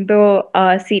forth in the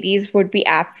series would be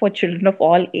apt for children of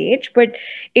all age, but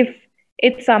if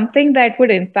it's something that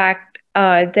would impact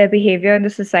their behavior in the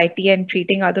society and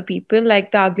treating other people,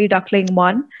 like the ugly duckling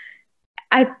one.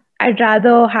 I I'd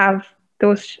rather have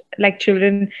those like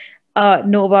children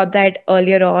know about that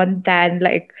earlier on than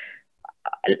like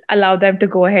allow them to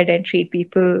go ahead and treat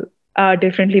people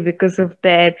differently because of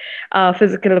their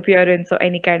physical appearance or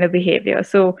any kind of behavior.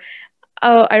 So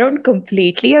I don't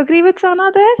completely agree with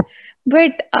Sana there,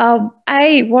 but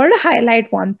I want to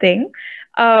highlight one thing.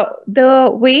 The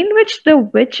way in which the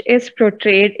witch is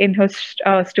portrayed in her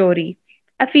story.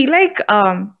 I feel like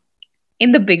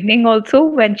in the beginning also,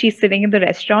 when she's sitting in the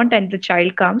restaurant and the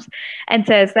child comes and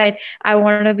says that I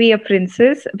want to be a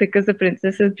princess because the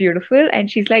princess is beautiful, and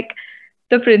she's like,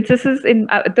 the princesses in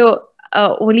the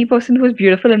only person who's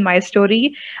beautiful in my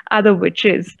story are the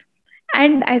witches.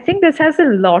 And I think this has a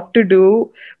lot to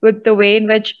do with the way in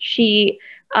which she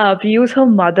views her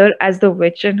mother as the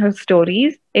witch in her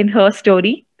story,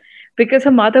 because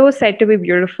her mother was said to be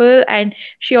beautiful, and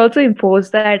she also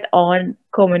imposed that on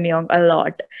Ko Min Young a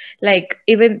lot. Like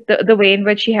even the way in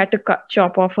which she had to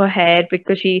chop off her hair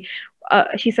because she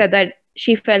said that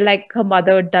she felt like her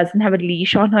mother doesn't have a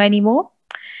leash on her anymore.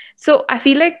 So I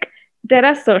feel like there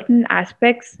are certain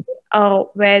aspects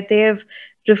where they've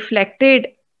reflected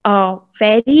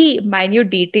very minute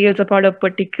details about a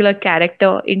particular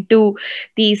character into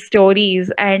these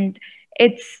stories, and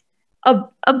it's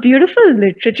a beautiful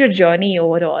literature journey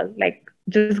overall. Like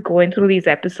just going through these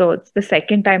episodes the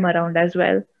second time around as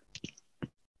well.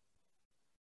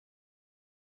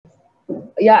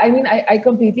 Yeah, I mean, I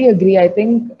completely agree. I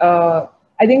think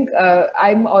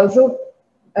I'm also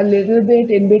a little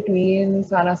bit in between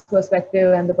Sana's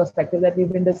perspective and the perspective that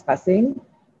we've been discussing.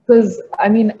 Because I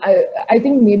mean, I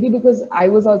think maybe because I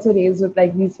was also raised with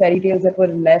like these fairy tales that were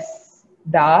less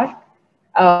dark,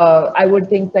 I would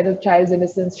think that a child's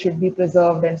innocence should be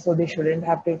preserved, and so they shouldn't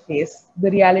have to face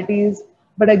the realities.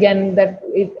 But again,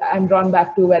 I'm drawn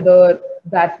back to whether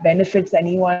that benefits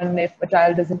anyone if a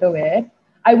child isn't aware.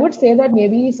 I would say that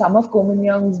maybe some of Ko Min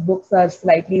Young's books are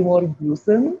slightly more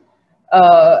gruesome,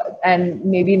 and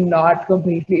maybe not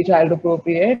completely child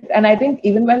appropriate. And I think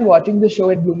even while watching the show,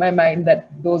 it blew my mind that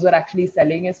those were actually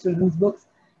selling as children's books.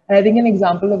 And I think an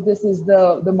example of this is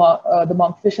the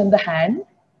Monkfish and the Hand.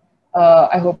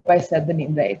 I hope I said the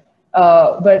name right.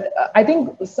 But I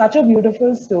think such a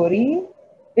beautiful story.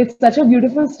 It's such a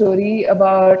beautiful story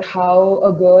about how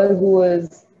a girl who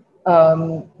was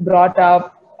brought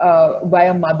up by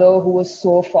a mother who was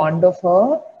so fond of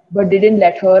her, but didn't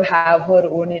let her have her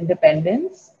own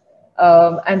independence.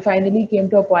 And finally came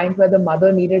to a point where the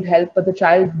mother needed help, but the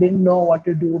child didn't know what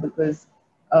to do because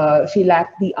she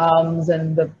lacked the arms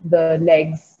and the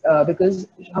legs because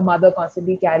her mother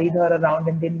constantly carried her around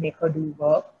and didn't make her do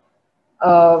work.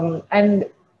 And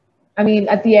I mean,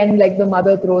 at the end, like the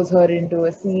mother throws her into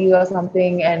a sea or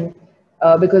something, and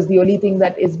because the only thing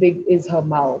that is big is her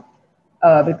mouth,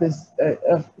 because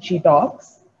she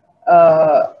talks.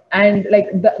 And like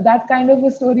that kind of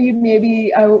a story,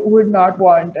 maybe I would not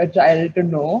want a child to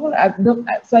know.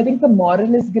 So I think the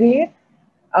moral is great,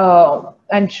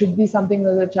 and should be something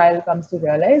that the child comes to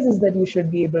realize is that you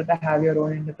should be able to have your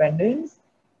own independence.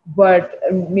 But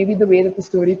maybe the way that the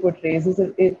story portrays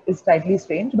it is slightly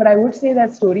strange. But I would say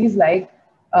that stories like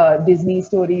Disney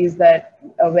stories that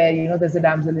where there's a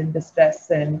damsel in distress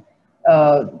and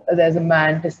there's a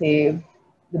man to save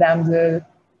the damsel,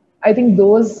 I think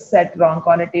those set wrong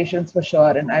connotations for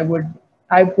sure. And I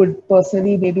would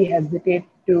personally maybe hesitate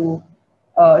to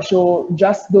show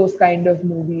just those kind of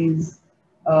movies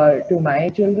to my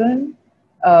children.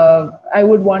 I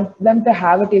would want them to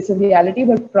have a taste of reality,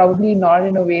 but probably not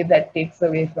in a way that takes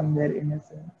away from their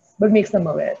innocence, but makes them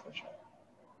aware for sure.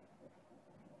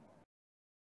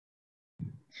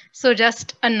 So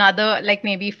just another, like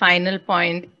maybe final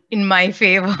point in my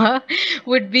favor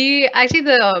would be actually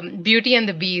the Beauty and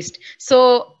the Beast.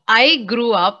 So I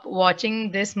grew up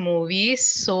watching this movie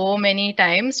so many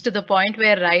times to the point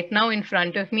where right now in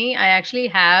front of me, I actually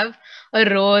have a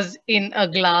rose in a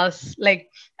glass. Like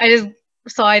I just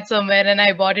saw it somewhere and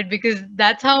I bought it because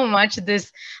that's how much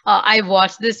I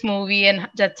watched this movie, and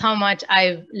that's how much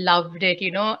I've loved it,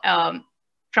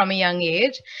 from a young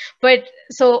age. But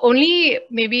so only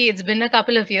maybe it's been a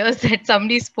couple of years that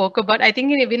somebody spoke about, I think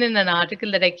even in an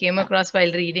article that I came across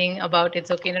while reading about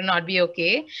It's Okay to Not Be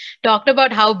Okay, talked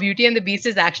about how Beauty and the Beast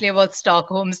is actually about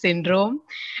Stockholm syndrome.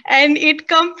 And it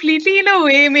completely in a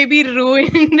way maybe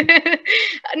ruined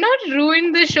not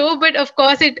ruined the show, but of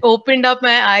course it opened up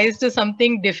my eyes to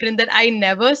something different that I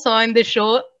never saw in the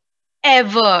show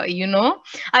ever.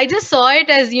 I just saw it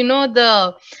as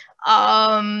the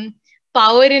um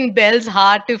power in Belle's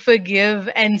heart to forgive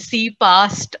and see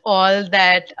past all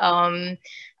that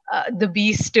the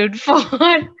beast stood for.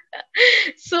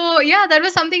 So yeah, that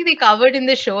was something they covered in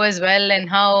the show as well, and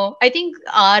how I think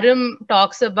Aram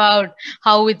talks about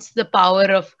how it's the power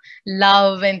of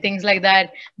love and things like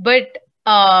that. But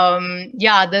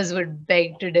yeah, others would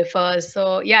beg to differ.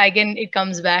 So yeah, again, it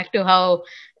comes back to how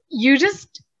you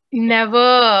just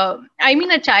never, I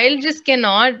mean, a child just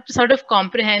cannot sort of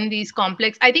comprehend these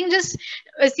complex, I think, just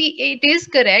see, it is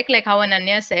correct, like how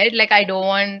Ananya said, like I don't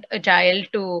want a child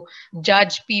to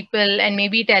judge people, and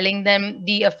maybe telling them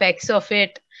the effects of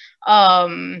it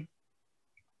um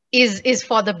is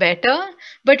for the better.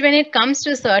 But when it comes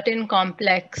to certain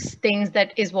complex things,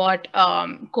 that is what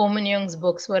Ko Mun Young's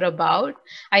books were about.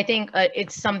 I think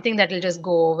it's something that will just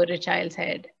go over a child's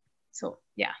head. So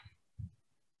yeah.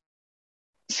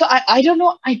 So I don't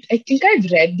know. I think I've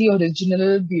read the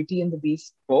original Beauty and the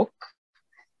Beast book.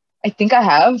 I think I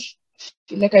have.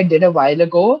 Feel like I did a while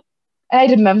ago. And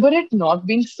I remember it not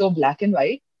being so black and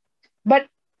white. But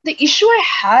the issue I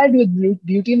had with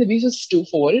Beauty and the Beast was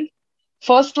twofold.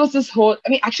 First was this whole, I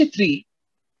mean, actually three.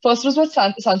 First was what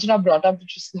Sanjana brought up,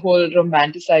 which was the whole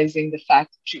romanticizing the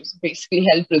fact that she was basically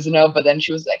held prisoner, but then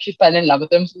she was like, she fell in love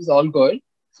with him, so it was all good.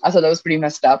 I thought that was pretty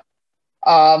messed up.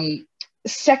 Um,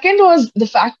 Second was the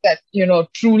fact that,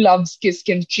 true love's kiss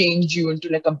can change you into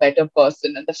like a better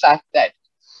person, and the fact that,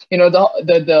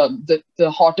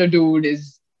 the hotter dude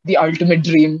is the ultimate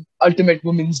dream, ultimate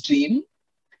woman's dream.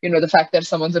 The fact that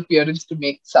someone's appearance could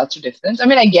make such a difference. I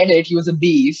mean, I get it. He was a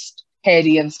beast,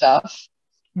 hairy and stuff,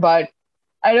 but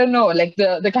I don't know, like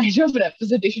the kind of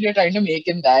representation you're trying to make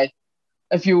in that,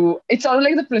 it's sort of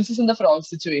like the Princess and the Frog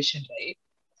situation,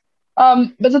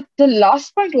 right? But the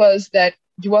last point was that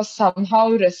you are somehow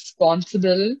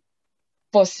responsible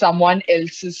for someone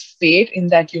else's fate, in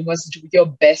that you must do your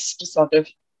best to sort of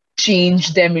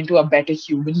change them into a better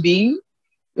human being,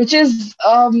 which is,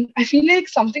 I feel like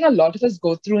something a lot of us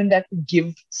go through, in that we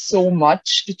give so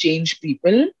much to change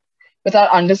people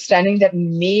without understanding that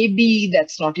maybe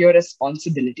that's not your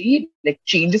responsibility. Like,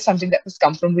 change is something that must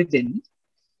come from within.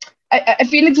 I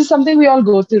feel like this is something we all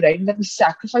go through, right? And that we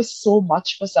sacrifice so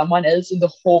much for someone else in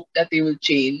the hope that they will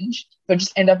change, but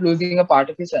just end up losing a part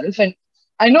of yourself. And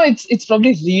I know it's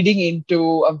probably reading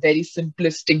into a very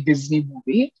simplistic Disney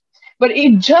movie, but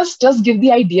it just does give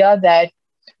the idea that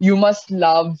you must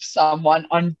love someone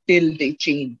until they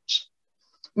change,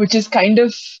 which is kind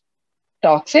of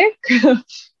toxic.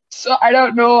 So I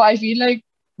don't know. I feel like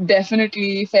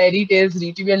definitely fairy tales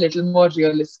need to be a little more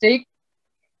realistic.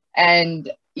 And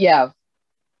yeah,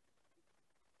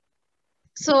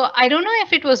 So I don't know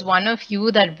if it was one of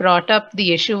you that brought up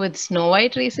the issue with Snow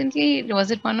White recently. Was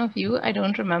it one of you? I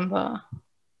don't remember.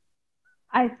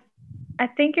 I I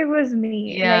think it was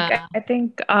me. Like Yeah. I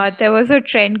think there was a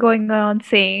trend going on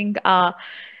saying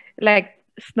like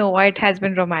Snow White has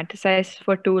been romanticized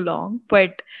for too long,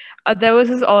 but there was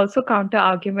this also counter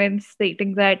argument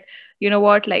stating that, you know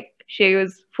what, like she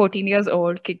was 14 years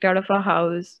old, kicked out of her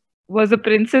house, was a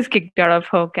princess kicked out of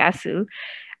her castle,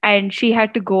 and she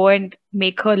had to go and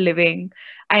make her living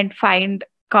and find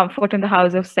comfort in the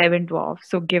house of seven dwarfs.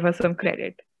 So give her some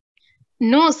credit.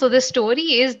 No, so the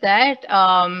story is that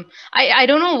I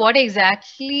don't know what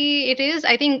exactly it is.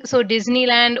 I think so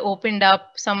Disneyland opened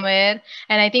up somewhere,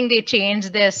 and I think they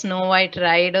changed their Snow White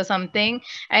ride or something,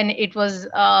 and it was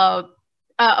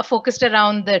focused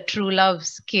around the true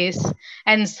love's kiss,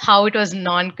 and how it was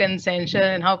non-consensual,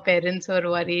 and how parents were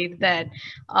worried that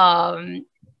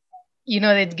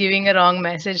it's giving a wrong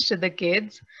message to the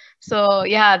kids. So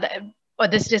yeah, or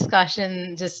this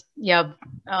discussion just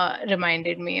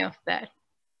reminded me of that.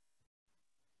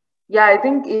 Yeah, I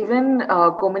think even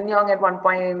Ko Mun Young at one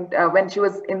point, when she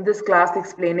was in this class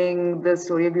explaining the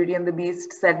story of Beauty and the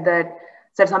Beast, said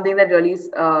something that really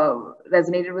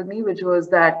resonated with me, which was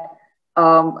that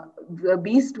the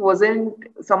Beast wasn't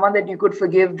someone that you could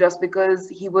forgive just because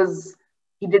he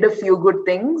did a few good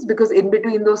things, because in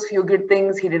between those few good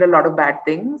things, he did a lot of bad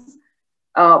things.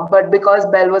 But because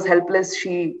Belle was helpless,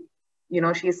 she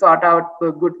sought out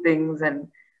the good things, and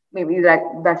maybe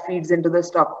that feeds into the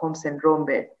Stockholm syndrome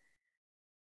bit.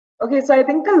 Okay, so I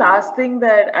think the last thing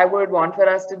that I would want for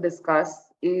us to discuss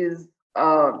is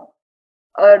an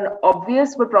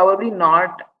obvious but probably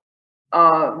not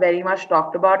very much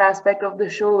talked about aspect of the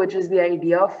show, which is the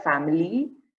idea of family,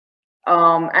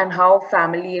 and how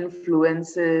family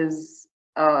influences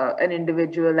an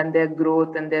individual and their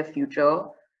growth and their future.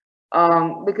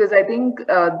 Because I think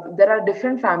there are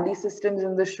different family systems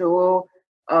in the show,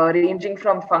 ranging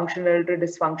from functional to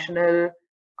dysfunctional,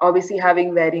 obviously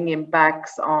having varying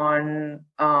impacts on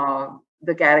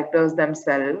the characters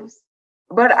themselves.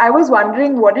 But I was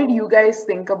wondering, what did you guys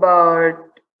think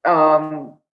about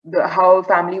how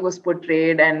family was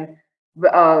portrayed, and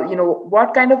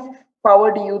what kind of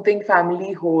power do you think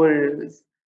family holds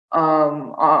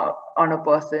on a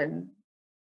person?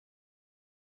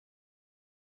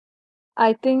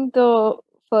 I think the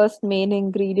first main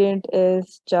ingredient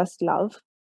is just love.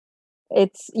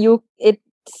 You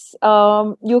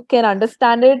can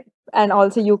understand it, and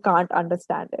also you can't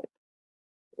understand it.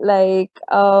 Like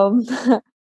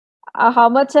how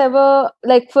much ever,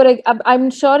 like I'm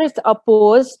sure it's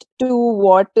opposed to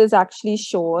what is actually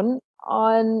shown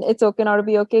on It's Okay Not to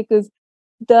Be Okay, because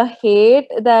the hate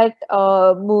that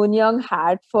Moon Young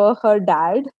had for her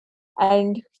dad,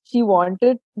 and she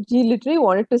literally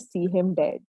wanted to see him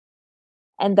dead,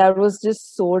 and that was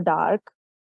just so dark.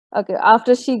 Okay,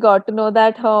 after she got to know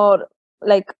that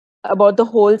like about the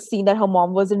whole scene, that her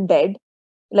mom wasn't dead,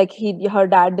 like her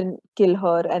dad didn't kill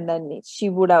her, and then she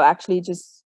would have actually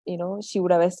just, she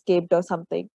would have escaped or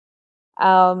something.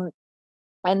 um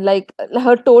and like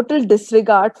her total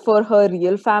disregard for her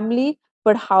real family,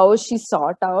 but how she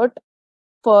sought out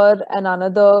for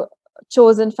another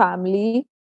chosen family.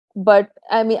 But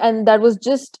I mean, and that was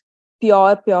just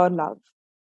pure love.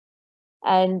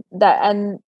 And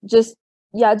just,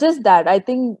 yeah, just that. I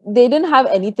think they didn't have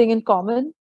anything in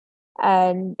common,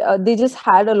 and they just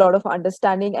had a lot of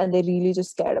understanding, and they really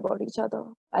just cared about each other.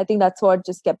 I think that's what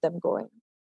just kept them going.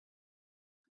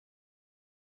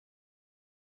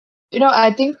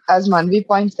 I think as Manvi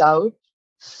points out,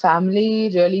 family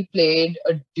really played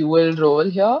a dual role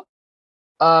here.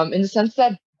 In the sense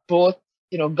that both,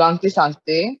 Gangte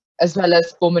Sangte as well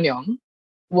as Komanyong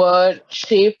were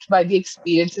shaped by the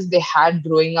experiences they had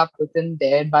growing up within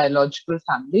their biological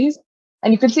families.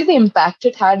 And you can see the impact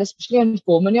it had, especially on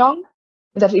Komanyong,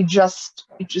 that it just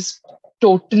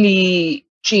totally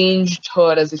changed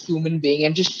her as a human being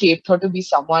and just shaped her to be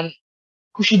someone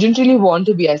who she didn't really want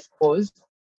to be, I suppose.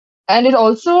 And it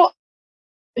also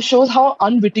shows how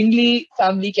unwittingly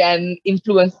family can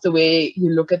influence the way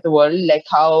you look at the world. Like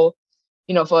how,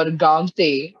 for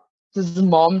Gamte, his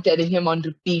mom telling him on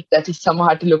repeat that he somehow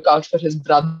had to look out for his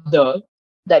brother,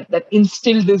 that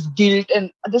instilled this guilt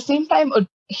and at the same time a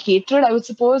hatred, I would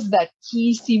suppose, that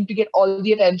he seemed to get all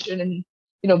the attention, and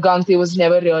Gamte was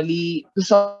never really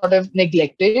sort of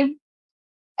neglected.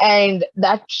 And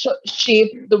that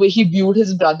shaped the way he viewed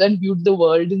his brother and viewed the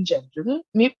world in general.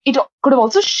 Maybe it could have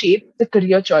also shaped the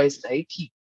career choice, right?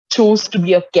 He chose to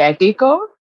be a caretaker,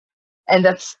 and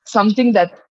that's something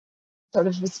that sort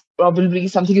of was probably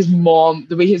something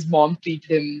the way his mom treated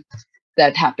him,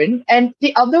 that happened. And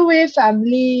the other way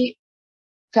family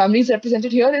is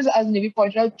represented here is, as Nivi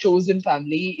pointed out, chosen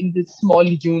family in this small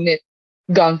unit,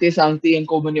 Gangte, Sangte, and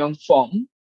Komanyong form,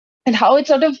 and how it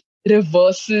sort of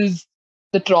reverses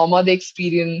the trauma they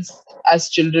experience as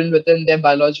children within their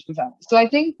biological family. So I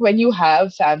think when you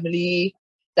have family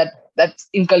that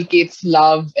inculcates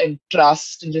love and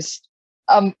trust and just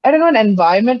I don't know, an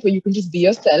environment where you can just be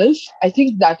yourself, I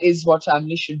think that is what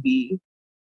family should be.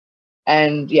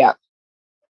 And yeah.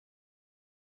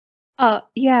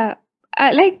 Yeah.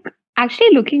 Like,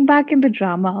 actually, looking back in the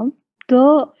drama,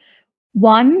 the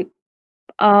one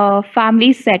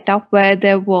family setup where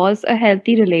there was a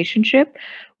healthy relationship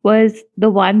was the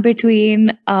one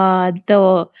between uh,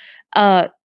 the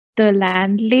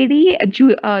landlady,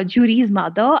 Jury's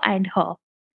mother, and her.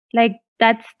 Like,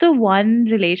 that's the one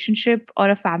relationship or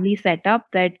a family setup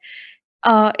that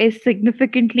is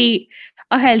significantly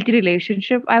a healthy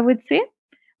relationship, I would say.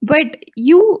 But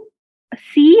you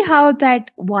see how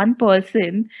that one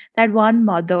person, that one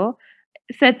mother,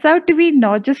 sets out to be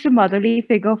not just a motherly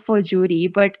figure for Jury,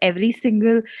 but every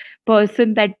single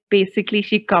person that basically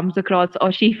she comes across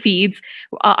or she feeds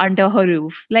under her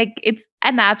roof. Like, it's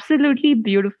an absolutely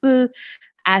beautiful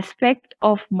aspect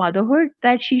of motherhood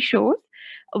that she shows,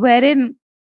 wherein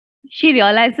she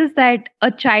realizes that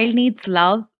a child needs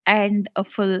love and a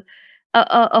full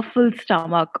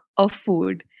stomach of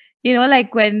food.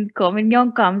 Like when Ko Min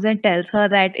Young comes and tells her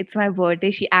that it's my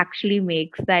birthday, she actually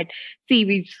makes that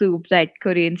seaweed soup that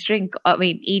Koreans drink, I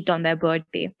mean, eat on their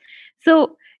birthday.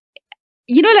 So,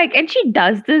 like, and she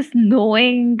does this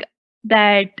knowing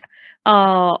that,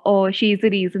 oh, she's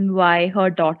the reason why her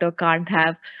daughter can't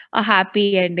have a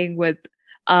happy ending with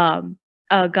um,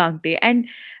 Gangte. And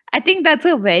I think that's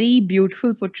a very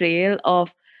beautiful portrayal of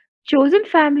chosen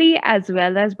family as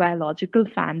well as biological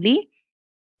family.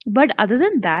 But other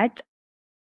than that,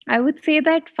 I would say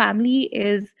that family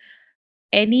is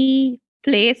any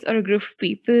place or a group of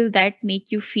people that make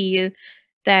you feel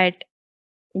that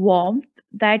warmth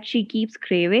that she keeps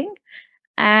craving,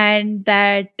 and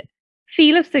that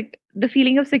the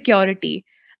feeling of security.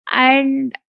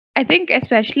 And I think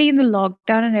especially in the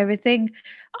lockdown and everything,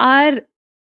 our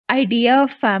idea of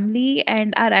family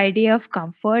and our idea of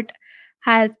comfort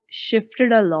has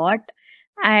shifted a lot,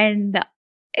 and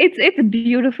it's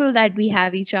beautiful that we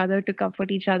have each other to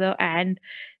comfort each other, and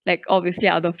like obviously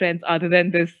other friends other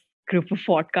than this group of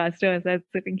podcasters that's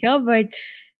sitting here. But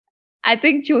I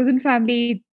think chosen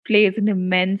family plays an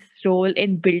immense role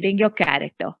in building your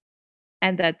character,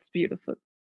 and that's beautiful.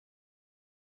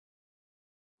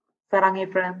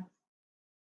 Sarangi friends.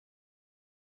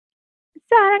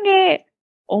 Sarange.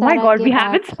 Oh my god, Sarange we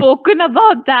haven't back. spoken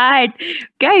about that.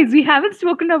 Guys, we haven't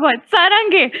spoken about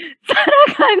Sarange.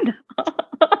 Sarangand.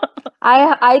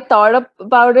 I thought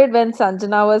about it when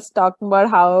Sanjana was talking about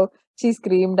how she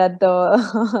screamed at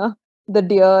the the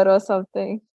deer or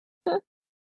something.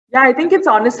 Yeah, I think it's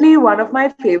honestly one of my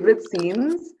favorite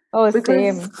scenes Oh, because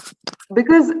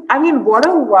same. I mean, what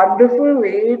a wonderful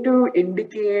way to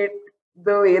indicate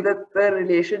the way that the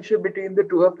relationship between the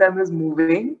two of them is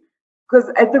moving. Because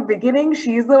at the beginning,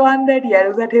 she's the one that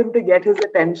yells at him to get his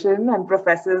attention and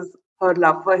professes her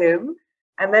love for him.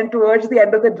 And then towards the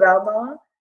end of the drama,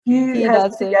 he He has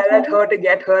does to it. yell at her to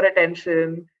get her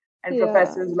attention and Yeah,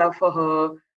 professes love for her.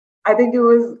 I think it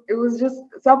was just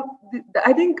some.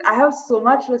 I think I have so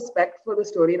much respect for the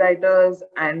story writers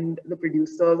and the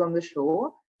producers on the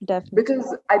show definitely.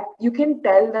 because you can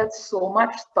tell that so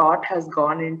much thought has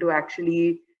gone into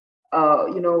actually,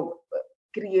 you know,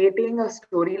 creating a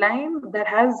storyline that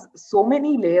has so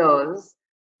many layers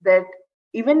that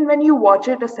even when you watch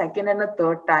it a second and a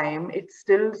third time, it's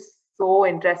still so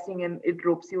interesting and it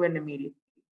ropes you in immediately.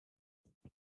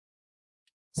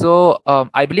 So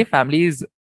I believe family is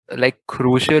like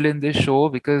crucial in this show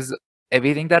because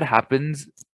everything that happens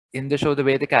in the show, the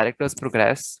way the characters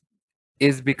progress,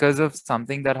 is because of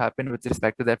something that happened with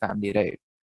respect to their family, right?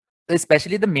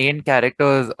 Especially the main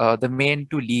characters, the main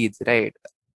two leads, right?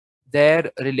 Their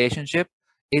relationship,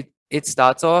 it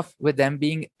starts off with them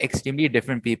being extremely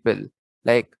different people.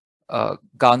 Like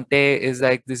Gante is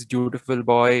like this beautiful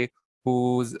boy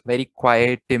who's very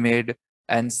quiet, timid,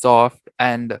 and soft,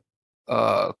 and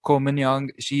Koman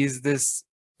Young, she's this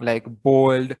like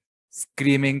bold,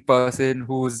 screaming person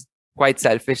who's quite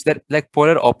selfish. They're like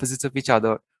polar opposites of each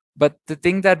other. But the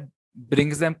thing that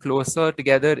brings them closer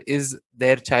together is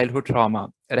their childhood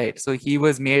trauma, right? So he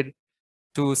was made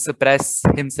to suppress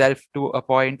himself to a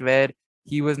point where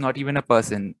he was not even a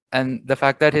person. And the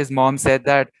fact that his mom said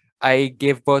that I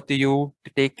gave birth to you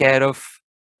to take care of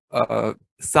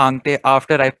Sankte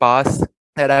after I pass,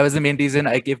 that I was the main reason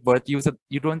I gave birth to you. So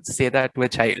you don't say that to a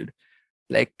child,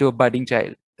 like to a budding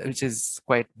child, which is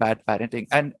quite bad parenting.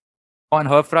 And on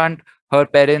her front, her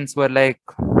parents were like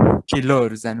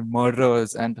killers and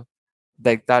murderers and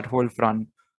like that whole front.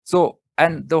 So,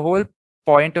 and the whole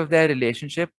point of their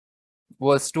relationship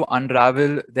was to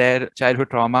unravel their childhood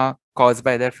trauma caused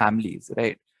by their families,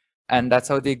 right? And that's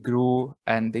how they grew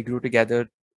and they grew together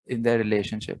in their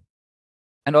relationship.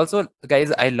 And also,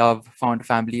 guys, I love found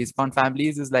families. Found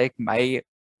families is like my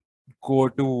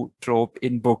go-to trope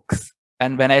in books.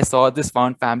 And when I saw this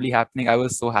found family happening, I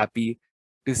was so happy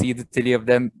to see the three of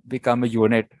them become a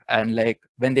unit. And like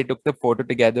when they took the photo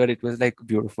together, it was like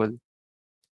beautiful.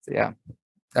 So yeah,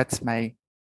 that's my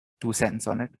 2 cents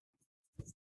on it.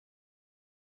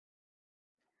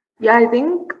 Yeah, I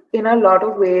think in a lot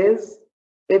of ways,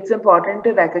 it's important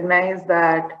to recognize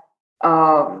that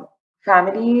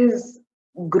families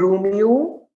groom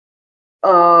you,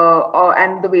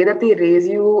 and the way that they raise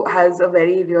you has a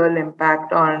very real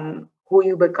impact on who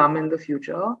you become in the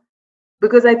future.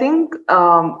 Because I think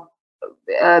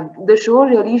the show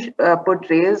really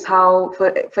portrays how, for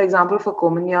example, for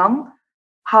Koman Young,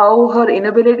 how her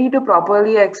inability to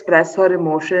properly express her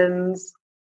emotions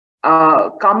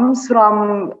comes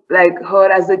from like her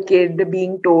as a kid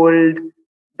being told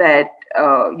that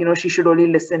she should only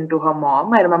listen to her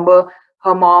mom. I remember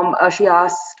her mom. She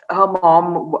asked her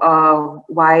mom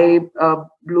why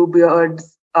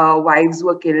Bluebeard's wives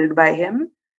were killed by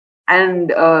him,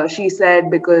 and she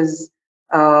said because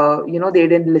they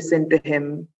didn't listen to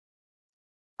him,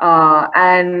 uh,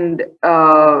 and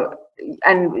uh,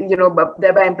 but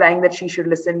thereby implying that she should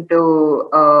listen to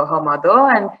her mother.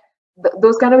 And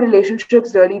those kind of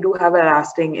relationships really do have a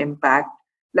lasting impact.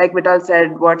 Like Vital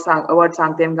said, what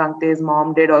Sankte and Gangte's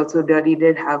mom did also really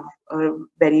did have a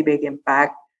very big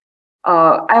impact.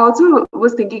 I also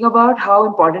was thinking about how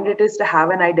important it is to have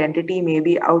an identity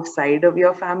maybe outside of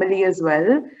your family as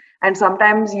well. And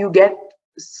sometimes you get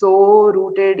so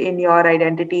rooted in your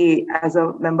identity as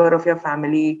a member of your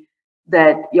family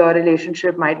that your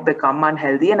relationship might become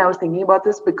unhealthy. And I was thinking about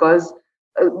this because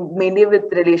mainly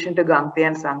with relation to Gangte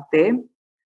and Sankte,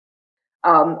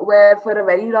 where for a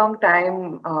very long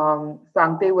time,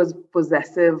 Sankte was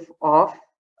possessive of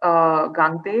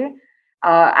Gangte.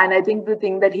 And I think the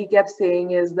thing that he kept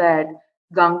saying is that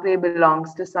Gangte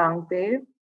belongs to Sangte.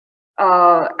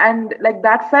 And like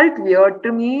that felt weird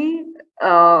to me.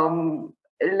 And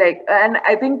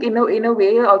I think in a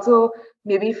way also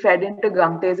maybe fed into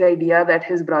Gangte's idea that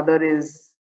his brother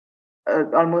is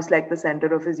almost like the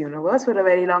center of his universe for a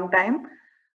very long time.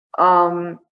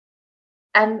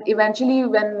 And eventually,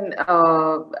 when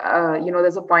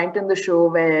there's a point in the show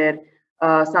where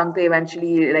Sangte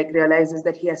eventually like realizes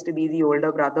that he has to be the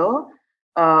older brother,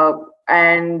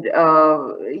 and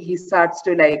he starts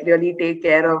to like really take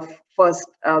care of first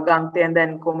Gangte and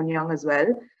then Ko Mun-young as well.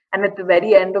 And at the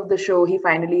very end of the show, he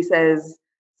finally says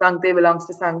Sangte belongs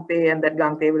to Sangte and that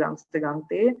Gangte belongs to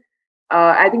Gangte.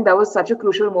 I think that was such a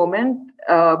crucial moment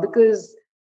because,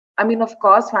 I mean, of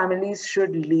course, families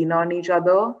should lean on each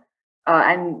other.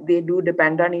 And they do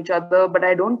depend on each other, but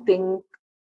I don't think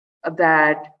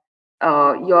that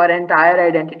your entire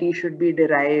identity should be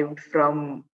derived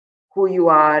from who you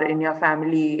are in your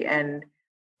family and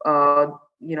the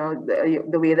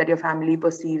way that your family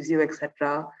perceives you,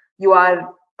 etc. You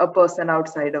are a person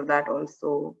outside of that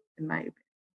also, in my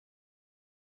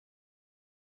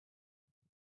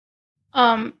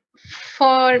opinion.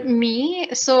 For me,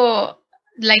 so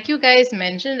like you guys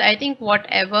mentioned, I think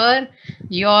whatever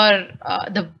your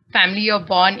the family you're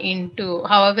born into,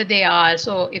 however they are,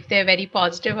 so if they're very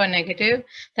positive or negative,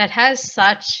 that has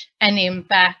such an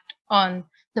impact on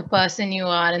the person you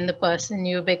are and the person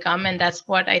you become. And that's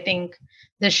what I think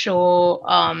the show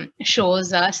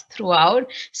shows us throughout.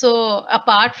 So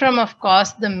apart from, of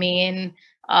course, the main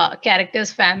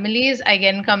characters' families,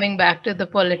 again coming back to the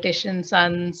politician's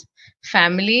son's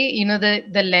family,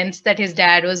 the lengths that his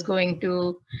dad was going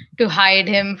to hide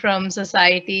him from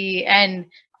society, and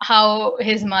how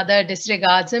his mother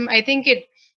disregards him. I think it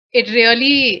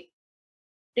really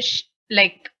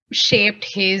shaped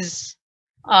his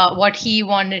what he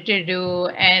wanted to do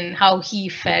and how he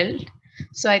felt.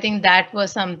 So I think that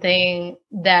was something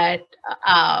that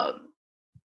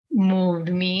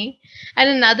moved me. And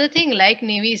another thing, like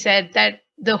Nevi said, that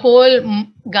the whole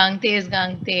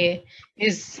Gangte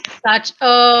is such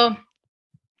a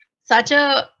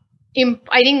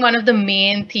I think one of the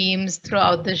main themes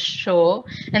throughout the show,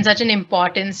 and such an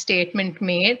important statement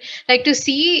made. Like, to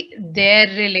see their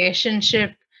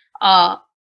relationship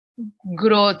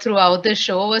grow throughout the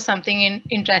show was something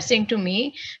interesting to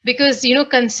me, because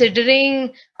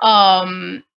considering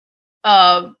Sangte's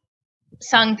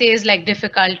like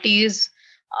difficulties,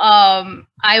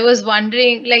 I was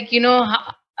wondering, like,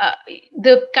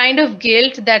 the kind of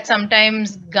guilt that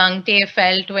sometimes Gangte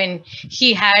felt when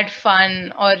he had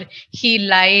fun or he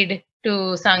lied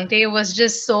to Sangte was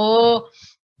just so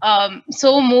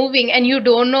moving. And you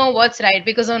don't know what's right,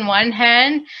 because on one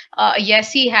hand,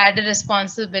 yes, he had a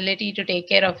responsibility to take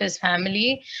care of his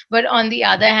family, but on the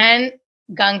other hand,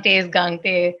 Gangte is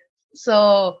Gangte.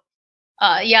 So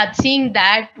seeing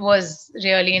that was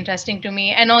really interesting to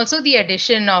me. And also the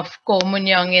addition of Ko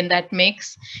Mun-young in that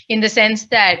mix, in the sense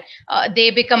that they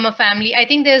become a family. I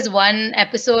think there's one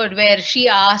episode where she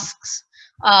asks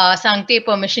Sangte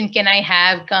permission, can I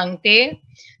have Gangte?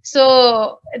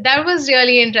 So that was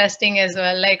really interesting as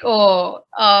well. Like,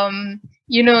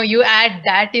 you add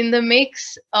that in the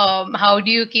mix. How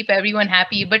do you keep everyone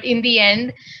happy? But in the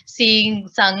end, seeing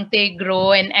Sangte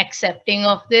grow and accepting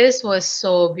of this was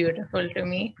so beautiful to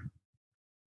me.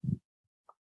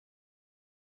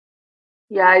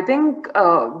 Yeah, I think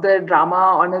the drama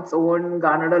on its own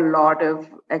garnered a lot of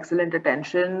excellent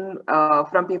attention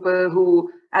from people who,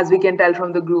 as we can tell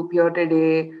from the group here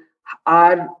today,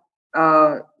 are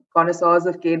connoisseurs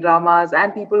of K-dramas,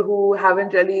 and people who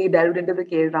haven't really delved into the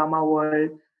K-drama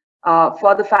world,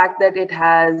 for the fact that it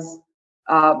has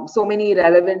so many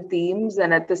relevant themes,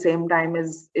 and at the same time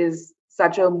is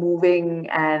such a moving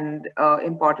and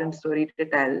important story to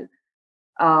tell.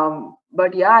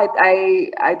 But yeah,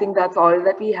 I think that's all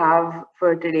that we have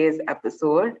for today's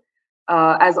episode.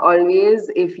 As always,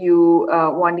 if you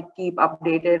want to keep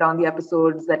updated on the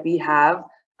episodes that we have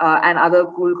and other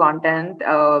cool content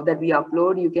that we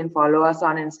upload, you can follow us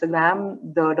on Instagram,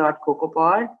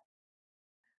 the.cocopod.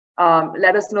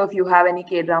 Let us know if you have any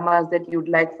K-dramas that you'd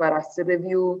like for us to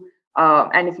review,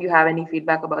 and if you have any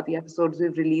feedback about the episodes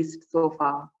we've released so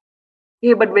far.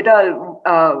 Hey, but Vital,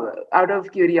 out of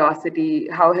curiosity,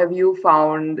 how have you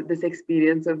found this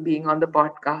experience of being on the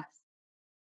podcast?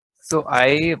 So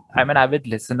I'm an avid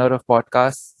listener of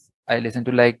podcasts. I listen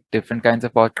to like different kinds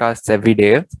of podcasts every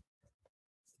day.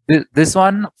 This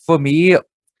one for me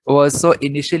was, so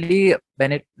initially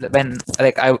when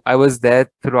like I was there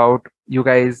throughout you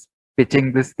guys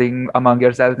pitching this thing among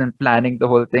yourselves and planning the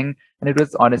whole thing. And it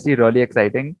was honestly really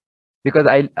exciting because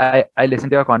I listen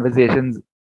to your conversations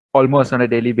almost on a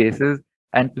daily basis,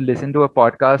 and to listen to a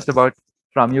podcast about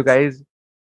from you guys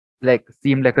like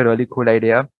seemed like a really cool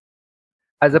idea.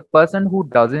 As a person who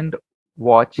doesn't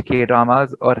watch K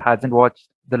dramas or hasn't watched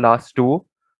the last two,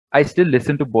 I still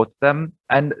listen to both of them,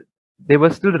 and they were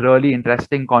still really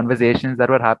interesting conversations that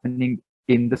were happening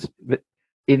in this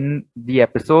in the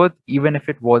episodes. Even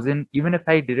if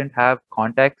I didn't have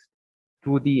context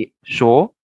to the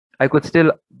show, I could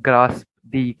still grasp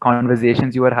the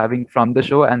conversations you were having from the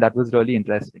show, and that was really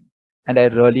interesting. And I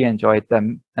really enjoyed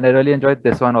them, and I really enjoyed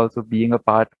this one also being a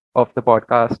part of the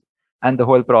podcast and the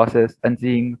whole process and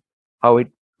seeing how it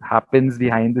happens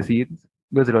behind the scenes.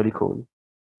 It was really cool.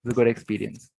 It was a good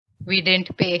experience. We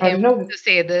didn't pay I him know. to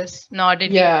say this, nor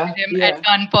did Yeah, we pay him yeah. at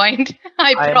gunpoint.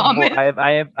 I I am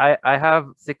promise. I have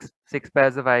six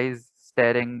pairs of eyes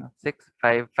staring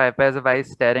five pairs of eyes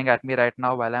staring at me right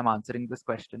now while I'm answering this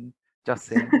question. Just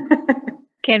saying.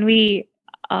 Can we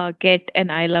get an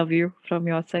I love you from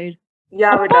your side?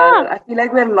 Yeah, Vital. I feel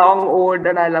like we're long owed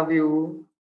and I love you.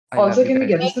 I love Also, you can we guys.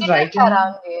 get Make this it right a in?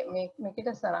 sarange. Make it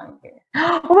a sarange.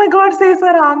 Oh my god, say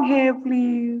sarang hai,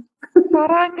 please.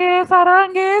 Sarange,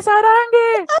 sarange,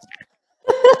 sarange.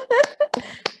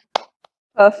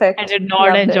 Perfect. I did not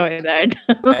Loved it. enjoy that.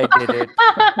 I did it.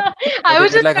 I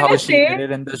was did it just like how gonna she did say.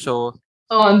 it in the show.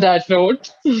 On Oh, that note,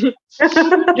 you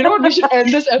know what? We should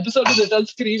end this episode with Vital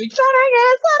screaming, "Sarange,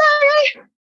 Sarange!"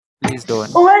 Please don't.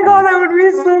 Oh my god, that would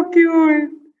be so cute.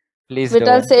 Please Vital,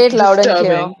 don't. say it loud and clear.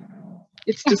 Disturbing.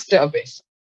 It's disturbing.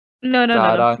 No.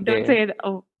 Sarange. Don't say it.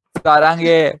 Oh.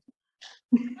 Sarange.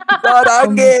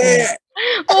 Sarange.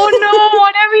 oh no!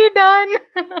 What have we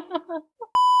done?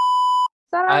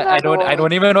 I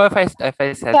don't even know if I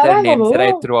said their names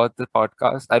right throughout the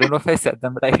podcast. I don't know if I said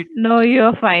them right. No,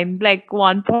 you're fine. Like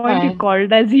one point you Fine.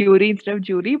 called as Yuri instead of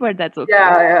Jury, but that's okay.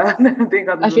 Yeah.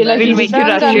 I feel like We'll this make is you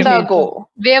rush him. Saranga. Go.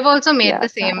 We have also made Yeah, the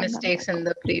same Saranga. mistakes in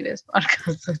the previous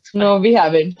podcast. so it's No, we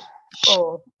haven't. fine.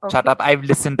 Oh, okay. Shut up. I've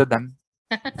listened to them.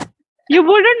 You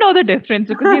wouldn't know the difference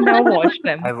because you never watched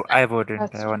them. I wouldn't.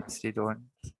 That's I honestly don't.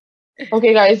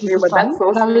 Okay, guys, this Yeah, is but fun. that's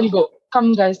so Now we'll sweet. go.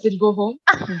 Come, guys, we'll go home.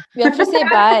 We have to say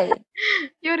bye.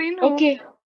 You're in. Okay.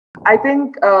 I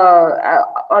think,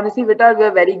 honestly, Vital,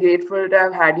 we're very grateful to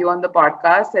have had you on the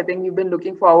podcast. I think we've been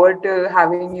looking forward to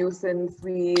having you since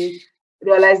we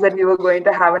realized that we were going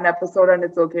to have an episode and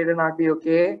it's okay to not be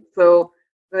okay. So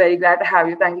we're very glad to have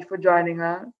you. Thank you for joining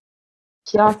us.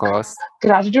 Yeah, Of course.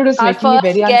 gratitude is Our making me first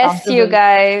very guest, uncomfortable. you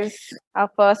guys. Our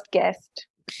first guest.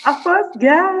 Our first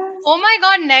guest. Oh my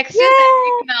god, next is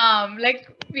Eric Nam. Like,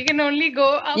 we can only go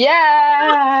up.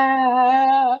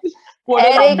 Yeah. What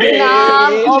an Eric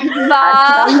Nam, update.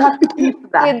 Oppa, We have to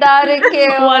keep that.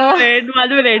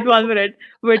 One minute.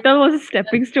 Vital was a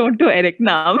stepping stone to Eric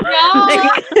Nam. Yeah.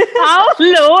 Like, how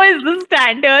low is the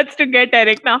standards to get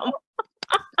Eric Nam?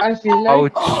 I feel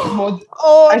like Ouch. more,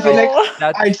 Oh, I feel like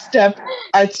That's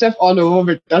I'd step all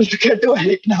over Vital to get to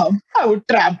Eric now. I would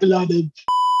trample on him.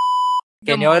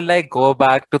 Can you all like go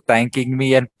back to thanking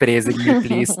me and praising me,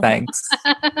 please? Thanks.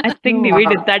 I think we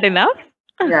did that enough.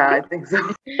 Yeah, I think so.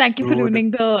 Thank you for Rude.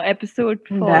 ruining the episode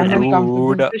for That's uncomfortable.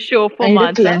 Rude. the show for I need a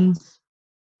Mansa. cleanse.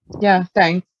 Yeah,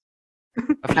 thanks.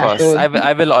 Of course.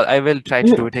 I will try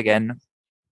to do it again.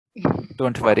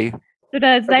 Don't worry. So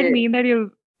does that Okay. mean that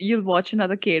you'll watch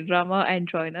another K drama and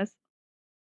join us?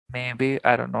 Maybe.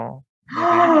 I don't know.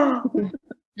 Maybe.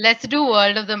 Let's do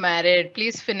World of the Married.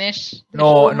 Please finish. the No,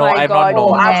 Oh no, my I'm God, not. No,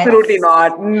 No, Yes. absolutely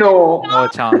not. No. no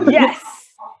chance. yes.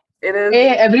 It is. Hey,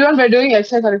 everyone, we're doing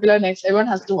extracurricular next. Everyone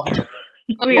has to watch.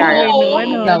 Wait, Yeah, no one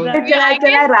yeah. knows No. that.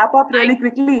 Can I wrap up really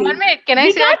quickly? 1 minute. Can I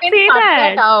We say I can't can say cut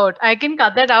that that. out? I can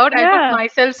cut that out. I Yeah. put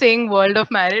myself saying World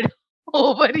of Married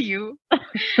over you.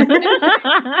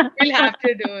 We'll have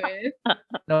to do it.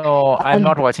 No, I'm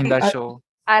not watching that show.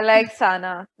 I like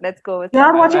Sana. Let's go with You're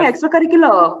not Sana. watching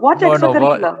extracurricular. Watch No,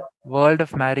 extracurricular. World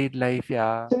of Married Life,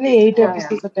 yeah. Only 8 Yeah,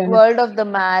 episodes of 10. World of the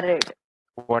Married.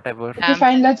 Whatever. Okay,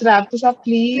 fine, let's wrap this up,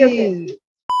 please.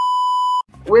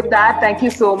 With that, thank you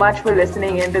so much for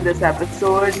listening into this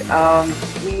episode.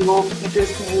 We hope to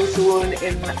see you soon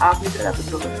in our future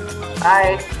episodes.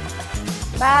 Bye.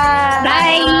 Bye.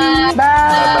 Bye. Bye.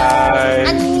 Bye.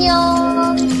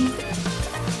 Annyeong.